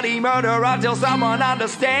 scream bloody murder until someone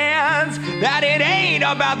understands that it ain't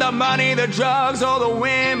about the money, the drugs, or the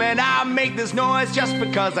women. I make this noise just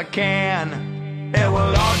because I can. And we'll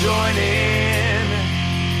all join in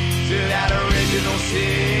to that original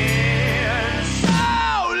sin.